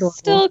bad. It's adorable.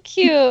 Still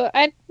cute.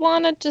 I'd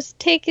want to just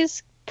take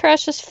his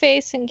precious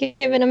face and give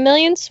it a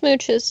million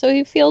smooches so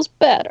he feels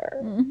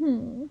better.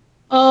 Mm-hmm.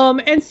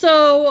 And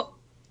so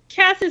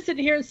Cass is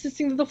sitting here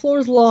insisting that the floor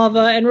is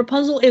lava, and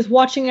Rapunzel is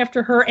watching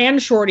after her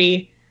and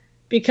Shorty,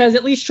 because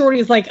at least Shorty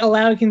is like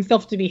allowing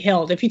himself to be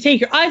held. If you take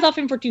your eyes off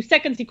him for 2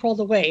 seconds, he crawls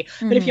away.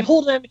 Mm-hmm. But if you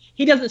hold him,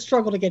 he doesn't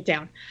struggle to get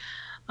down,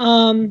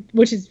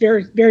 which is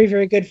very, very,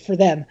 very good for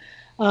them.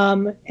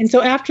 And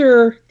so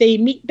after they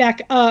meet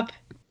back up,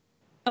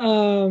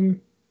 Rapunzel's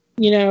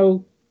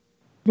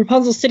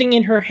sitting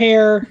in her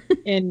hair,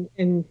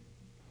 and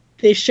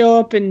they show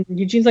up, and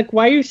Eugene's like,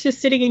 "Why are you just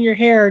sitting in your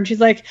hair?" And she's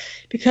like,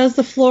 "Because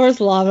the floor is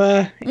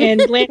lava."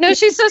 And no,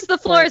 she says the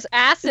floor is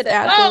acid.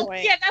 At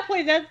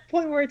that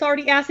point where it's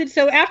already acid.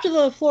 So after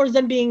the floor is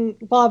done being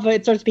lava,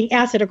 it starts being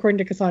acid, according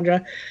to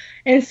Cassandra.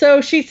 And so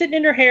she's sitting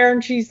in her hair,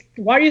 and she's,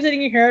 "Why are you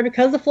sitting in your hair?"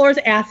 "Because the floor is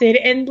acid."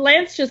 And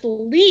Lance just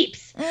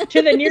leaps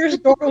to the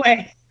nearest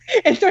doorway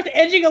and starts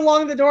edging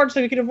along the door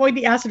so he can avoid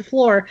the acid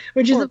floor,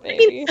 which is,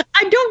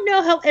 I don't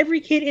know how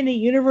every kid in the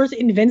universe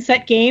invents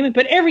that game,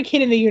 but every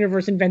kid in the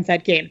universe invents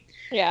that game.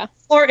 Yeah.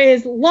 Or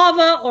is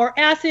lava or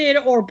acid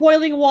or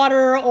boiling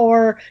water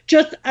or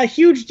just a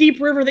huge deep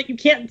river that you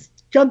can't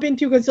jump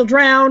into because you'll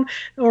drown,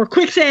 or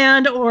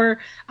quicksand, so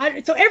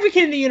every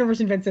kid in the universe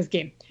invents this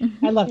game.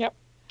 I love it.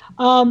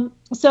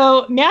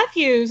 So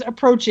Matthews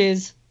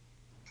approaches,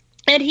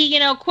 and he,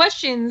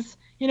 questions,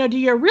 "Do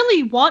you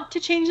really want to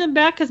change them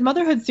back? Because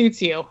motherhood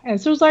suits you." And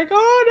so it's like,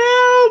 "Oh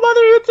no,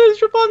 motherhood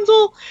suits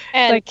Rapunzel."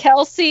 And like,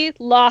 Kelsey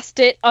lost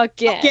it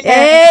again.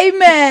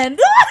 Amen.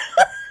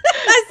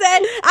 I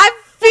said, "I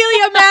feel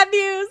you,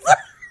 Matthews."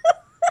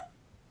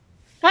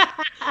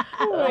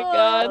 Oh my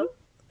god.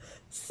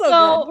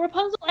 So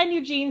Rapunzel and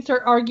Eugene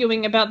start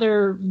arguing about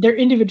their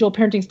individual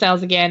parenting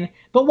styles again.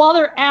 But while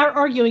they're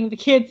arguing, the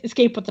kids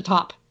escape with the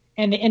top,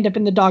 and they end up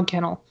in the dog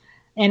kennel.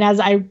 And as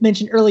I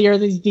mentioned earlier,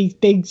 these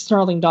big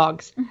snarling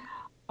dogs.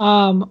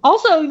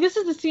 Also, this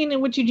is the scene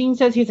in which Eugene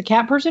says he's a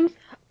cat person.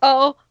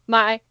 Oh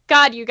my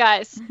god, you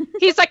guys.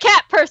 He's a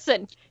cat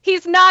person.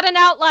 He's not an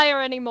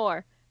outlier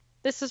anymore.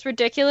 This is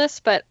ridiculous,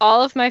 but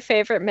all of my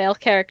favorite male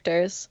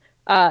characters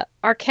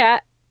are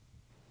cat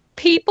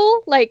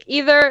people. Like,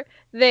 either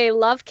they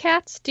love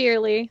cats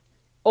dearly,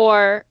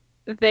 or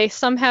they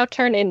somehow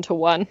turn into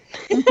one.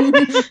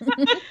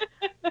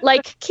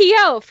 Like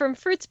Kyo from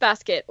Fruits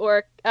Basket,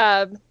 or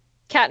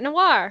Cat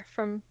Noir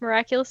from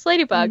Miraculous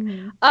Ladybug.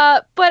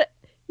 But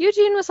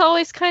Eugene was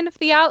always kind of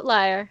the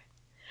outlier.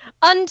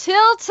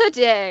 Until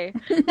today.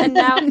 And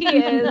now he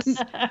is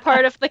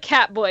part of the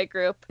Catboy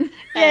group.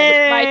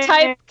 And my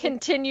type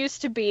continues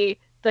to be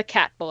the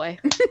Catboy.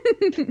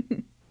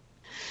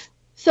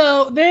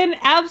 So then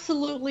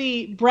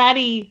absolutely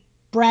bratty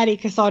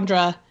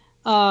Cassandra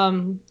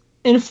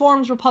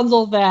informs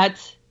Rapunzel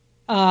that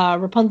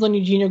Rapunzel and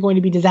Eugene are going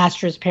to be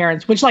disastrous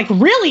parents, which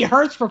really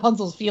hurts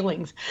Rapunzel's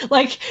feelings.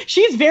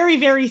 She's very,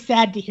 very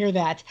sad to hear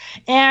that.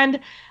 And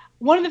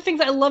one of the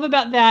things I love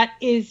about that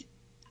is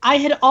I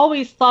had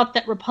always thought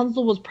that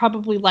Rapunzel was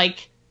probably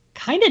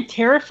kind of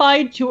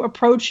terrified to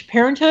approach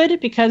parenthood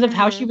because of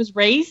how she was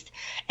raised.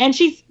 And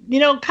she's,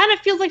 kind of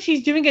feels like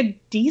she's doing a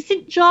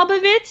decent job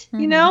of it,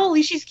 at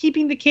least she's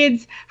keeping the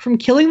kids from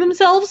killing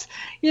themselves,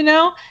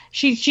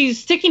 she's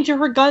sticking to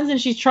her guns,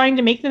 and she's trying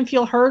to make them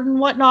feel heard and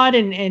whatnot.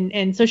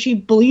 And so she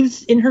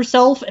believes in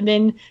herself, and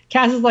then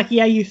Cass is like,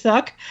 "Yeah, you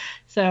suck."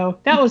 So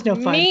that was no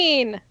fun.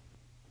 Mean.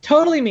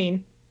 Totally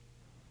mean.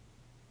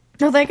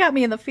 No, they got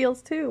me in the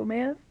feels too,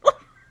 man.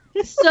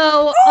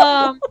 So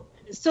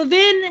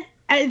then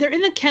they're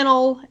in the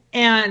kennel,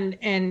 and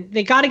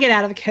they got to get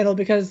out of the kennel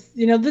because,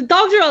 the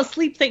dogs are all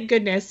asleep, thank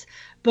goodness.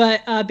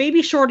 But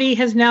baby Shorty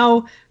has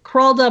now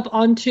crawled up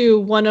onto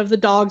one of the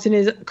dogs and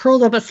is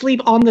curled up asleep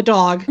on the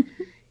dog.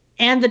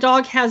 And the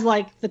dog has,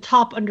 the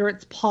top under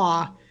its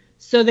paw.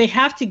 So they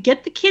have to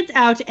get the kids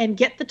out and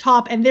get the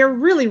top, and they're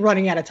really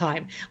running out of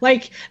time.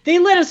 They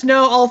let us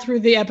know all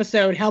through the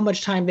episode how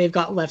much time they've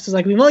got left. So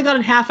we've only got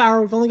a half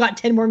hour, we've only got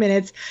 10 more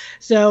minutes.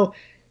 So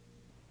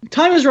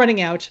time is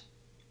running out.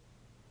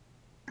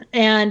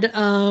 And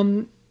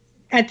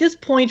at this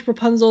point,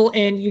 Rapunzel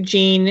and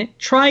Eugene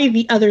try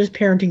the other's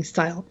parenting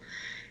style.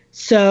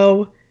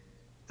 So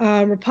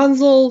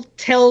Rapunzel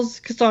tells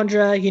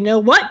Cassandra, "You know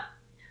what?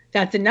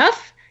 That's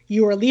enough.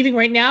 You are leaving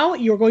right now.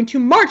 You are going to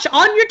march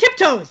on your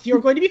tiptoes. You are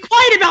going to be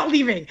quiet about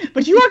leaving,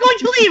 but you are going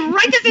to leave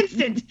right this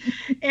instant."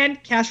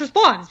 And Cass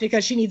responds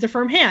because she needs a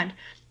firm hand.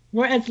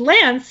 Whereas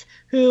Lance,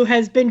 who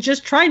has been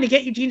just trying to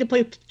get Eugene to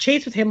play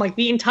chase with him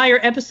the entire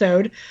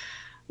episode,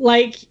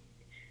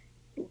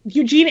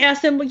 Eugene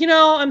asked him,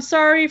 "I'm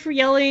sorry for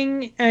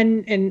yelling,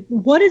 and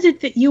what is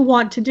it that you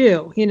want to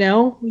do?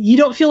 You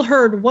don't feel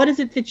heard. What is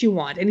it that you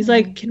want?" And he's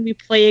like, "Can we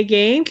play a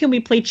game? Can we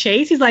play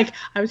chase?" He's like,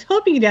 "I was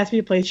hoping you'd ask me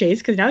to play chase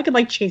because now I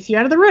could chase you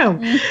out of the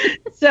room."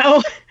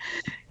 So,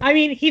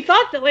 he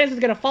thought that Lance was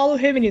going to follow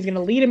him and he was going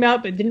to lead him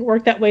out, but it didn't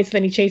work that way. So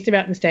then he chased him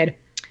out instead.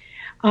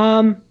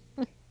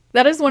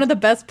 That is one of the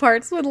best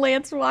parts when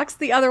Lance walks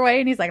the other way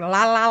and he's like, "La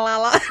la la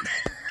la."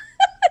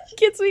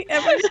 Gets me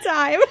every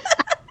time.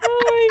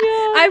 Oh my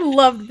god! I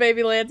loved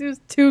Baby Lance. He was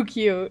too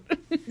cute.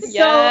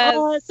 Yes.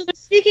 So they're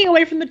sneaking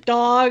away from the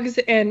dogs,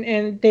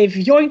 and they've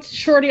yoinked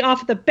Shorty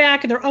off at the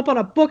back, and they're up on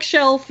a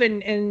bookshelf,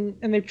 and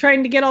they're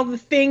trying to get all the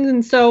things.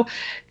 And so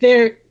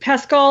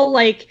Pascal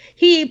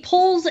he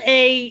pulls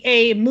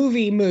a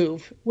movie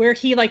move where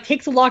he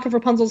takes a lock of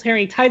Rapunzel's hair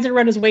and he ties it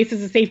around his waist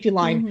as a safety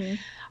line.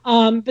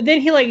 But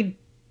then he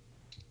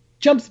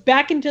jumps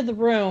back into the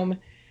room,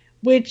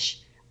 which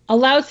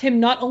allows him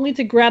not only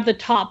to grab the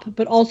top,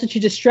 but also to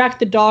distract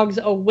the dogs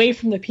away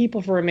from the people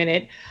for a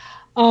minute.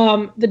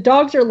 The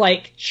dogs are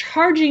like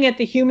charging at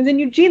the humans, and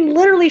Eugene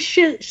literally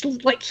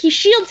he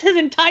shields his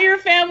entire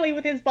family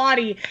with his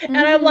body, and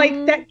I'm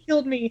like, that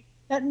killed me.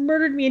 That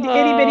murdered me into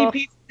itty bitty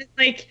pieces. It's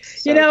like,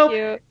 so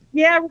cute.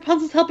 Yeah,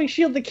 Rapunzel's helping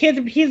shield the kids,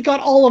 and he's got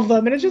all of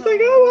them, and it's just like,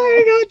 oh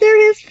my god,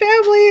 they're his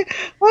family.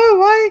 Oh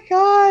my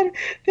god,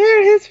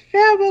 they're his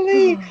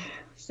family.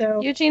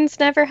 So Eugene's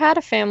never had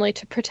a family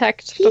to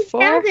protect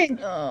before.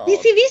 Oh. You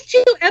see, these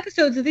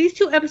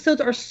two episodes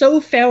are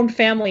so found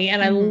family,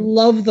 and I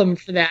love them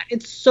for that.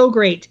 It's so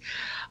great.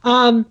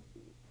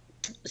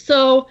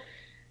 So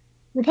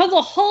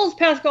Rapunzel hauls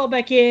Pascal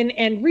back in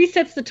and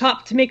resets the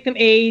top to make them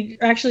age.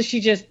 Or actually, she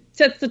just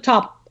sets the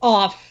top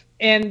off,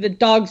 and the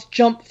dogs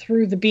jump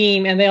through the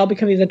beam, and they all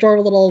become these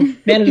adorable little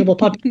manageable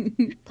puppies.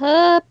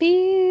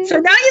 Puppies. So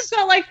now you've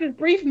got like this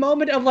brief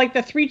moment of like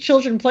the 3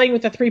 children playing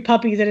with the 3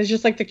 puppies, and it's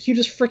just like the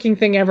cutest freaking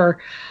thing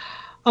ever.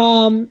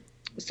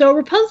 So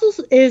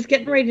Rapunzel is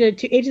getting ready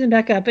to age them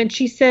back up, and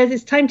she says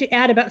it's time to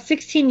add about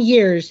 16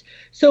 years.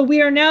 So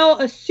we are now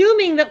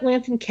assuming that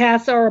Lance and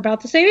Cass are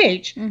about the same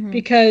age,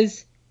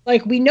 because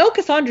like we know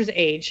Cassandra's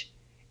age,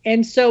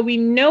 and so we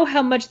know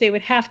how much they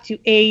would have to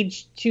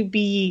age to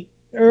be,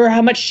 or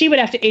how much she would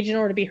have to age in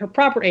order to be her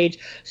proper age.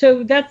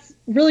 So that's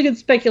really good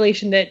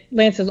speculation that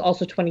Lance is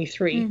also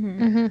 23,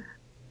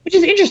 which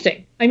is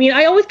interesting. I mean,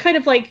 I always kind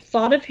of like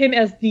thought of him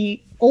as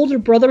the older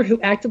brother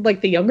who acted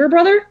like the younger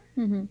brother,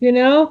 you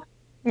know?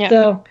 Yeah.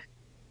 So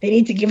they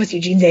need to give us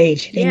Eugene's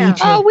age. They need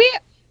to. Oh,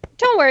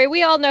 don't worry.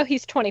 We all know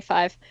he's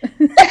 25.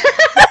 He's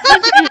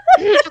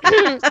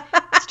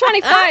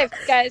 25,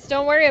 guys.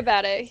 Don't worry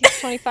about it. He's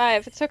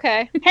 25. It's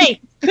okay.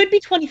 Hey, could be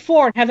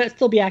 24 and have that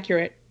still be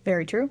accurate.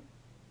 Very true.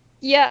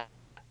 Yeah,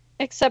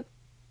 except,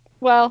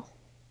 well,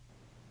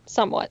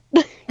 somewhat.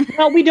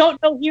 Well, we don't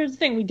know. Here's the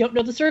thing. We don't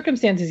know the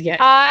circumstances yet.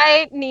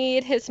 I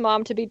need his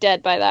mom to be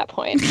dead by that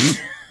point.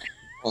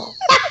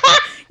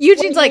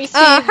 Eugene's like,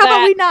 how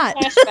about we not?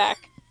 Flashback.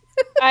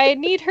 I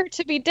need her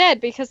to be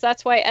dead because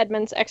that's why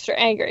Edmund's extra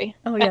angry.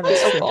 Oh, yeah,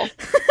 that's true.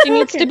 She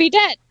needs to be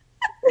dead.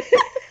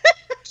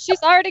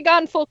 She's already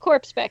gone full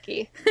corpse,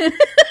 Becky.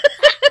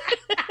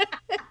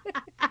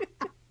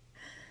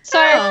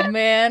 Sorry, oh,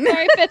 man.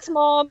 Sorry, Fitz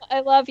mom.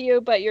 I love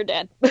you, but you're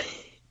dead.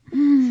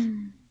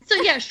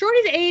 So, yeah,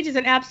 Shorty's age is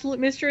an absolute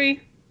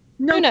mystery.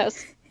 No. Who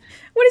knows?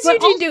 What does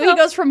Eugene do? He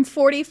goes from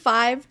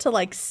 45 to,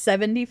 like,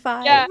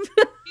 75? Yeah.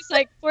 He's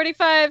like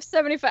 45,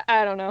 75.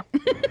 I don't know.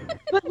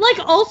 But, like,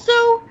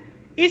 also,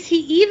 is he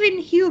even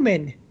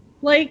human?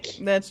 Like,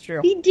 that's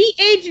true. He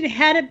de-aged and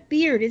had a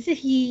beard. Is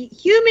he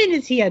human?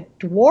 Is he a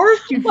dwarf?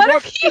 What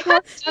if he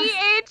had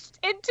de-aged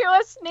into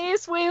a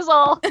sneeze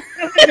weasel? It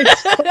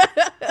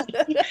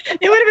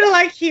would have been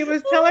like he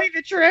was telling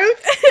the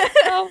truth.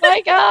 Oh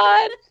my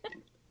god.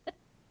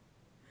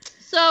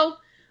 So,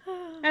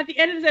 at the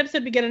end of this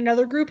episode, we get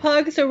another group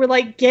hug. So we're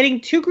like getting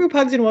 2 group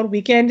hugs in one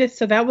weekend.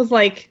 So that was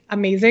like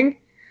amazing.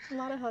 A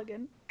lot of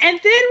hugging. And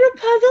then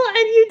Rapunzel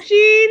and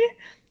Eugene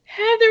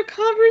have their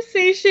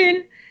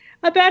conversation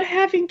about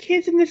having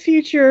kids in the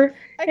future.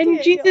 And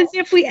Eugene says,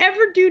 if we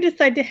ever do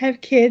decide to have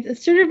kids,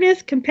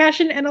 assertiveness,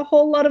 compassion, and a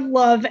whole lot of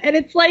love. And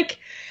it's like,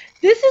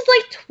 this is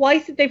like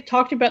twice that they've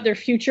talked about their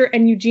future,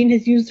 and Eugene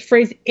has used the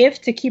phrase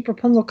if to keep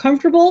Rapunzel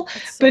comfortable.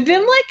 So but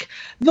then, like,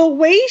 the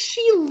way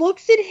she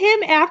looks at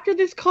him after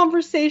this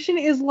conversation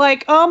is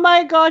like, oh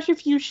my gosh,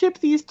 if you ship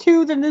these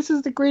 2, then this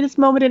is the greatest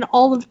moment in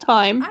all of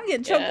time. I'm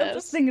getting choked up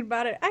just thinking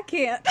about it. I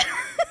can't.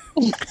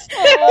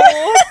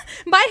 Oh.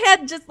 My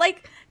head just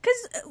like,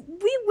 because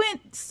we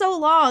went so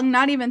long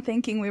not even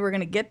thinking we were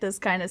going to get this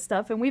kind of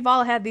stuff, and we've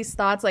all had these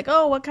thoughts like,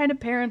 oh, what kind of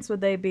parents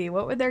would they be?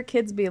 What would their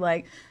kids be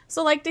like?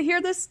 So, like, to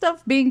hear this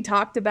stuff being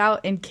talked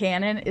about in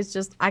canon is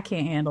just, I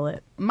can't handle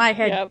it. My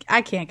head,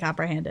 I can't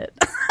comprehend it.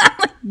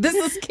 This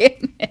is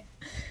canon.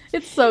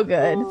 It's so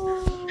good.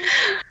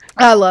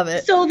 I love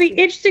it. So the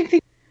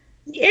interesting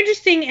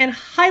and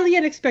highly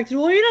unexpected,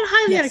 well, maybe not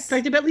highly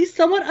unexpected, but at least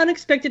somewhat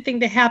unexpected thing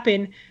to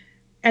happen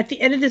at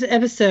the end of this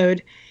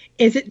episode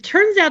is it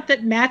turns out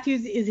that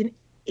Matthews is an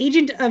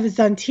agent of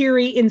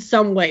Zantiri in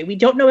some way. We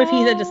don't know if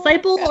he's a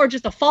disciple or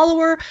just a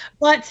follower,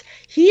 but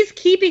he's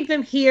keeping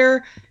them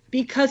here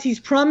because he's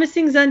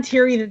promising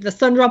Zantiri that the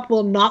Sundrop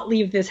will not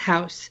leave this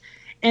house.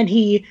 And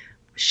he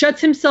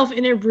shuts himself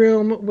in a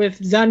room with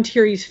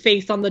Zantiri's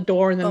face on the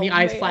door, and then the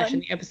eyes flash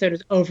and the episode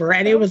is over.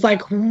 And it was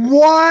like,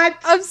 what?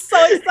 I'm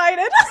so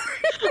excited.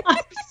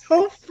 I'm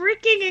so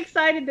freaking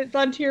excited that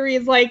Zantiri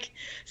is like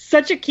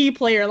such a key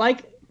player.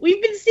 Like,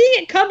 we've been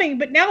seeing it coming,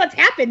 but now it's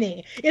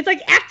happening. It's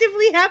like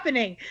actively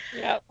happening.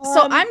 Yep.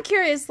 So I'm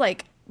curious,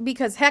 like,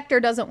 because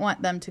Hector doesn't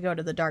want them to go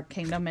to the Dark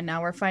Kingdom, and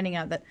now we're finding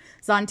out that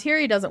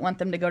Zantiri doesn't want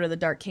them to go to the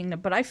Dark Kingdom,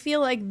 but I feel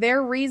like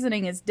their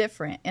reasoning is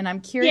different, and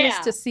I'm curious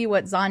to see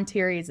what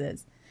Zantiri's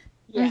is.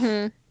 Yeah.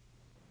 Mm-hmm.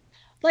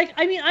 Like,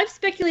 I mean, I've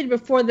speculated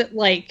before that,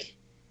 like,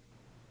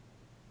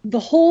 the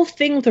whole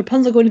thing with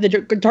Rapunzel going to the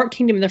Dark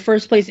Kingdom in the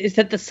first place is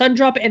that the Sun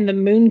Drop and the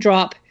Moon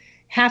Drop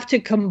have to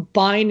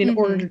combine in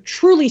order to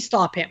truly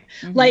stop him.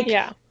 Like,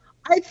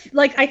 I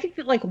think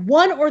that like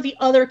one or the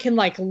other can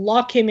like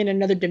lock him in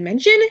another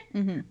dimension,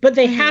 but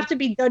they have to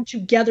be done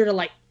together to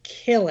like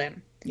kill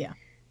him. Yeah.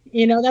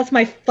 You know, that's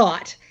my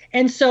thought.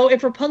 And so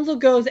if Rapunzel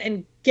goes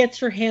and gets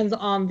her hands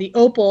on the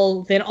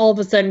opal, then all of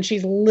a sudden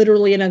she's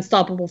literally an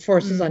unstoppable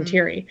force on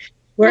Tiri.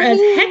 Whereas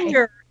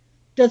Hector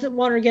doesn't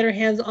want her to get her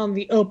hands on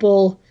the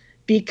opal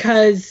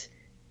because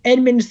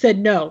Edmund said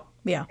no.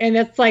 Yeah. And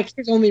that's like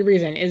his only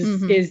reason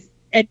is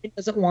Edmund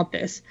doesn't want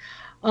this.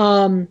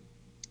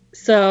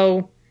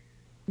 So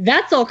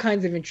that's all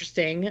kinds of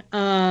interesting.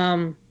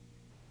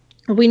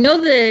 We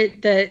know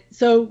that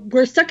so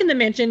we're stuck in the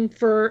mansion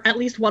for at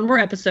least one more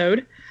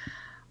episode.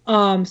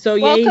 So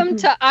welcome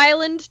to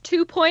Island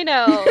 2.0.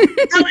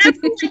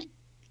 However,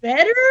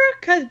 better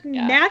because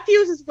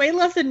Matthews is way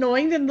less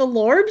annoying than the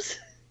Lorbs.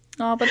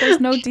 Oh, but there's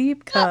no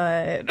deep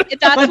cut.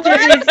 That's what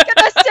I was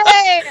gonna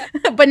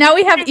say. But now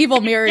we have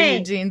Evil Mirror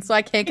Eugene, so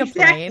I can't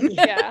complain. Exactly.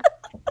 Yeah,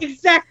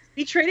 exactly.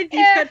 We traded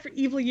deep cut for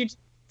Evil Eugene.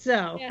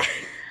 So,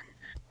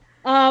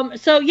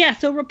 so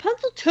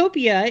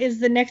Rapunzeltopia is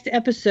the next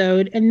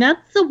episode, and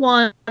that's the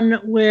one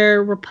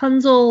where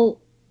Rapunzel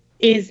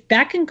is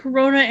back in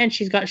Corona and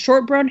she's got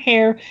short brown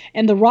hair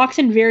and the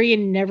Roxanne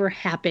variant never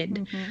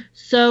happened.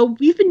 So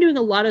we've been doing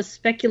a lot of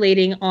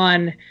speculating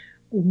on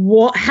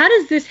how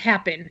does this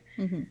happen?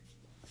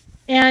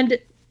 And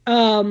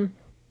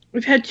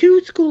we've had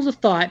two schools of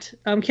thought.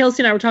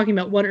 Kelsey and I were talking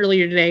about one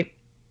earlier today,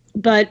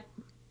 but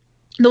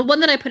the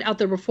one that I put out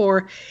there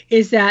before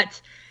is that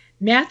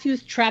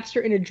Matthews traps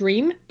her in a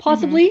dream,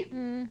 possibly.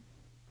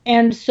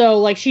 And so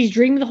like she's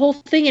dreaming the whole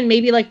thing and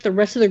maybe like the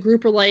rest of the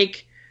group are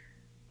like,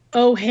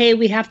 oh, hey,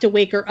 we have to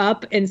wake her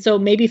up. And so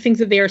maybe things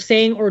that they are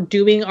saying or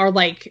doing are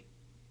like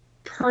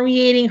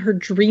permeating her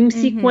dream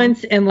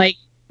sequence and like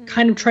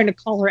kind of trying to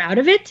call her out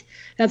of it.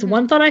 That's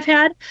one thought I've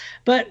had.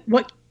 But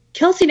what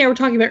Kelsey and I were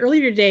talking about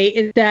earlier today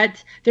is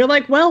that they're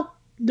like, well,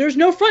 there's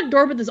no front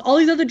door, but there's all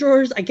these other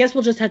doors. I guess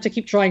we'll just have to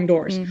keep trying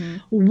doors.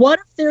 What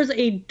if there's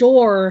a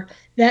door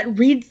that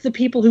reads the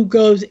people who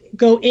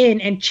go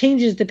in and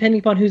changes depending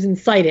upon who's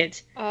inside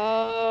it?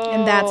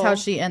 And that's how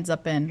she ends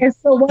up in, and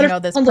so what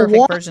if this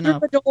perfect version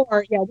of the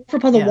door. Yeah, what if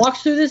Rapunzel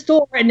walks through this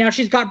door and now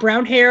she's got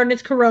brown hair and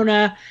it's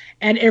Corona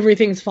and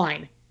everything's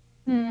fine.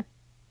 And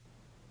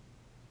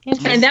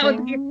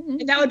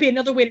that would be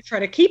another way to try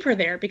to keep her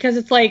there, because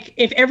it's like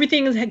if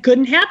everything is good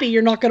and happy,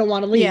 you're not going to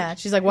want to leave. Yeah,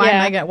 she's like,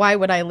 why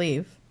would I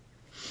leave?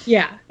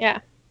 Yeah.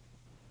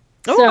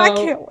 Oh, so, I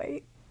can't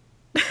wait.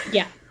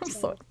 Yeah.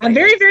 I'm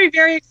very, very,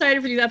 very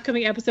excited for these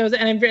upcoming episodes,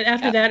 and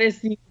after that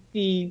is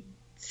the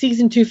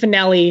season 2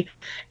 finale,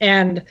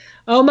 and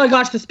oh my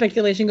gosh, the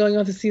speculation going on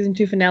with the season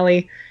 2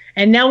 finale.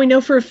 And now we know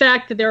for a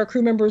fact that there are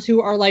crew members who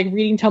are like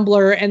reading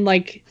Tumblr and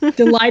like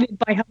delighted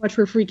by how much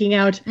we're freaking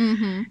out.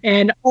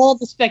 And all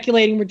the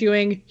speculating we're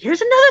doing. Here's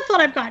another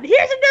thought I've got.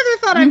 Here's another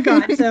thought I've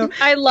got. So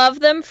I love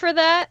them for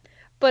that,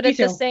 but at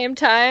the same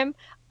time,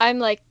 I'm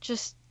like,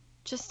 just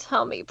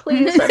tell me,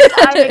 please. I'm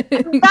dying.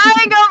 I'm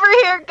dying over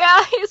here,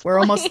 guys. We're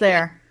almost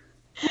there.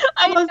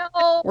 I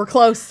know. We're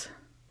close.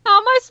 How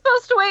am I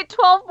supposed to wait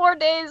 12 more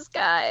days,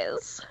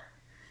 guys?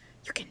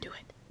 You can do it.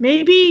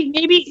 Maybe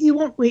you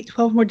won't wait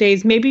 12 more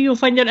days. Maybe you'll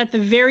find out at the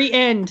very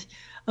end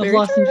of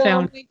Lost and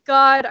Found. Oh my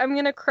god, I'm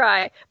gonna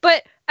cry.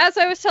 But as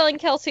I was telling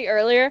Kelsey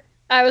earlier,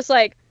 I was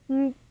like,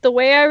 the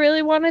way I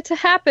really want it to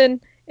happen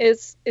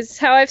is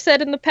how I've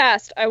said in the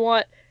past. I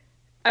want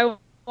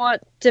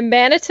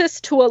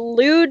Demanitus to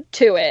allude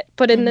to it,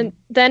 but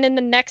then in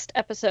the next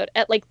episode,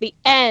 at like the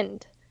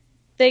end,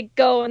 they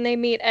go and they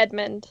meet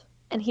Edmund,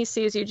 and he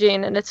sees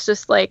Eugene, and it's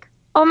just like,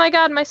 oh my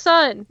god, my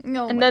son!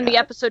 And then the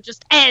episode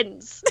just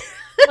ends.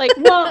 Like,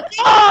 well,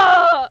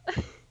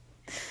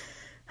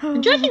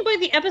 judging by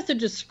the episode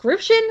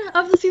description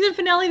of the season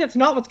finale, that's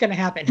not what's going to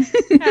happen.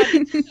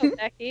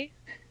 Becky.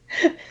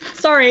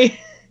 Sorry.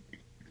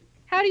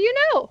 How do you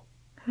know?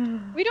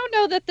 We don't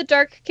know that the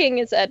Dark King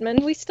is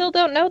Edmund. We still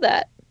don't know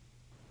that.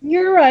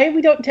 You're right.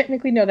 We don't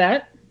technically know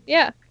that.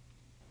 Yeah.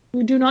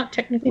 We do not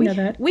technically know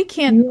that. We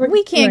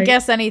can't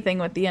guess anything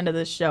with the end of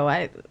this show.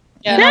 Now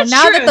That's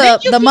that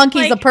true. the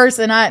monkey's a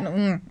person, I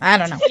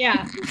don't know.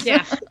 Yeah.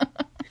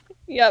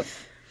 Yep.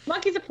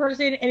 Monkey's a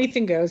person,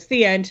 anything goes.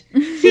 The end.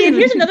 See, and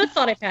here's another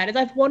thought I've had, is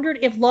I've wondered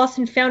if Lost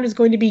and Found is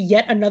going to be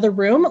yet another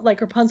room,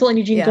 like Rapunzel and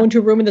Eugene go into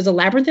a room and there's a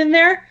labyrinth in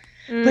there.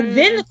 But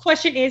then the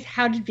question is,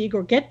 how did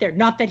Vigor get there?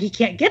 Not that he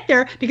can't get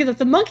there, because if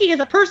the monkey is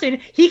a person,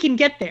 he can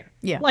get there.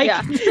 Yeah.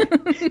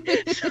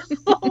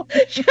 So,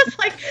 just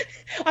like,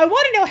 I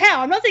want to know how.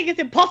 I'm not saying it's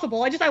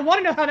impossible. I want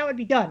to know how that would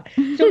be done.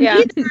 So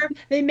either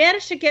they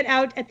managed to get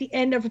out at the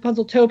end of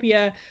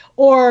Rapunzeltopia,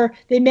 or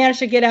they managed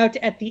to get out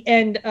at the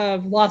end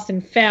of Lost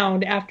and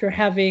Found after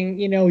having,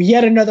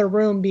 yet another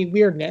room be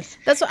weirdness.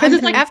 That's what I'm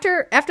like,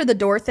 after the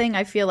door thing,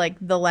 I feel like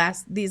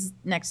these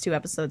next 2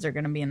 episodes are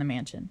going to be in the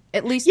mansion.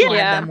 At least one of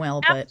them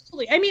will. But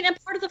absolutely. I mean, and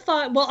part of the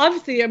thought, well,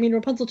 obviously,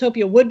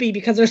 Rapunzeltopia would be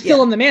because they're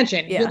still in the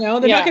mansion. They're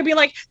not going to be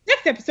like,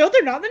 next episode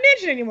they're not in the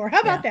mansion anymore.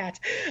 How about that?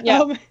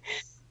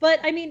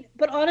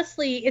 But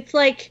honestly, it's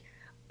like,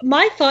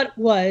 my thought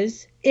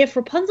was, if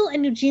Rapunzel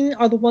and Eugene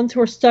are the ones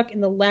who are stuck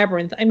in the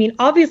labyrinth, I mean,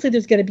 obviously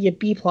there's going to be a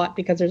B plot,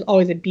 because there's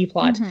always a B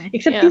plot.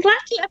 Except these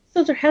last 2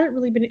 episodes hasn't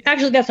really been.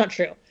 Actually, that's not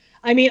true.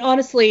 I mean,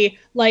 honestly,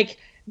 like,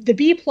 the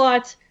B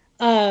plot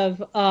of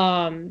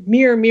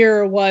Mirror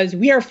Mirror was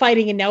we are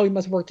fighting and now we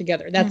must work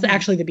together. That's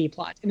actually the B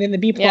plot. And then the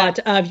B plot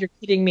of You're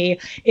Kidding Me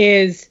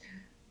is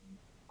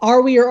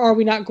are we or are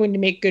we not going to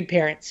make good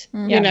parents?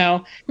 You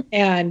know?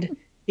 And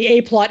the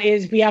A plot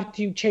is we have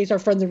to chase our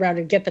friends around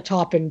and get the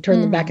top and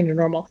turn them back into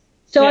normal.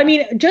 So, I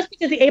mean, just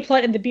because the A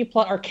plot and the B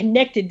plot are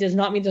connected does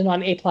not mean there's not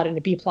an A plot and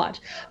a B plot.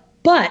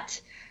 But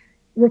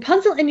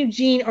Rapunzel and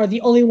Eugene are the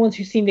only ones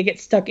who seem to get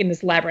stuck in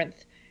this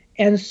labyrinth.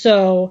 And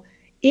so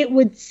it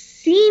would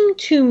seem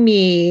to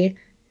me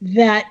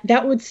that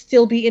that would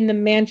still be in the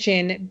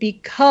mansion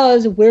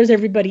because where's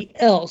everybody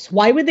else?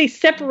 Why would they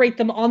separate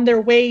them on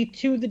their way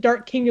to the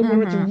Dark Kingdom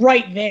when it's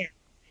right there?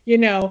 You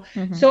know?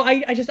 So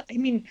I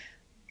mean,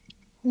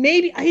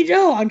 maybe,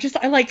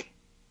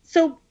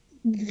 so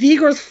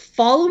Vigor's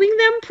following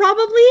them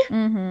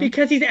probably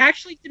because he's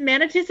actually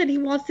Demanitus and he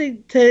wants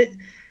to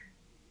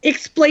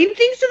explain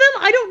things to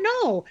them. I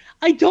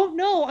don't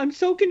know. I'm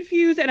so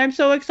confused and I'm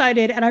so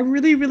excited and I'm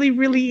really, really,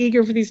 really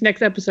eager for these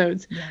next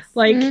episodes.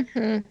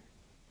 Yes.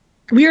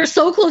 We are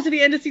so close to the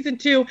end of season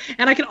 2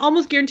 and I can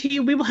almost guarantee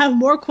you we will have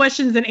more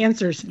questions than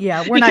answers.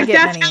 Yeah, we're not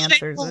getting any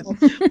answers.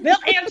 They'll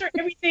answer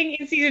everything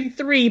in season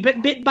 3,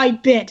 but bit by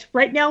bit.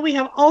 Right now we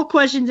have all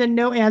questions and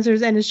no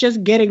answers and it's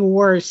just getting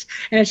worse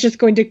and it's just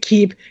going to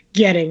keep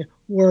getting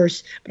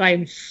worse. But I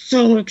am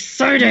so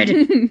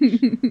excited.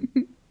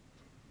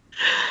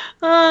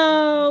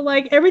 Oh,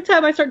 like every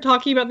time I start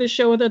talking about this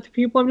show with other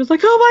people, I'm just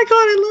like, oh my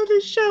god, I love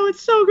this show.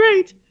 It's so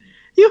great.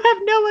 You have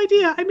no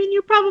idea. I mean,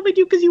 you probably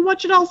do because you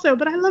watch it also,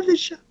 but I love this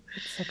show.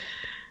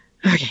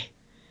 Okay.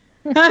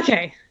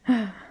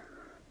 Now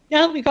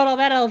that we got all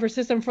that out of our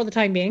system for the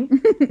time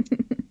being,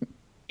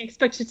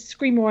 expect it to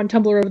scream more on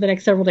Tumblr over the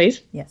next several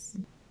days. Yes.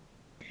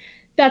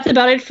 That's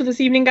about it for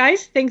this evening,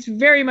 guys. Thanks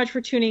very much for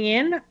tuning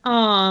in.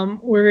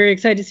 We're very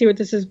excited to see where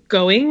this is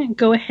going.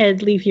 Go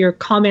ahead, leave your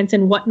comments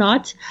and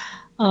whatnot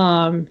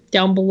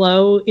down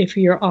below if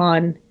you're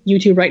on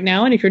YouTube right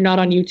now. And if you're not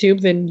on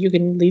YouTube, then you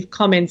can leave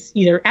comments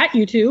either at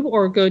YouTube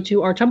or go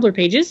to our Tumblr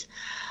pages.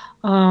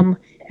 And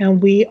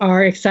we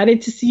are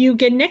excited to see you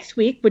again next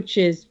week, which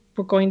is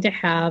we're going to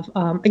have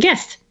a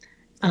guest.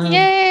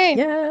 Yay!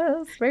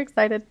 Yes, very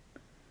excited.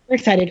 We're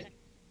excited.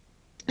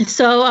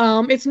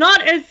 So it's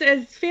not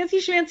as fancy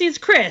schmancy as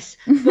Chris,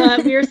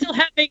 but we are still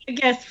having a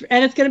guest,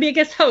 and it's going to be a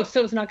guest host,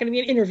 so it's not going to be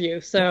an interview.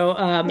 So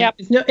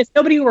it's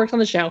nobody who works on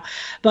the show,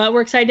 but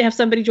we're excited to have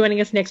somebody joining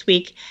us next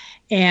week,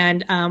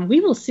 and we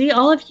will see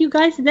all of you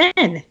guys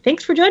then.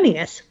 Thanks for joining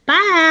us.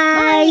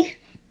 Bye.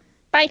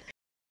 Bye.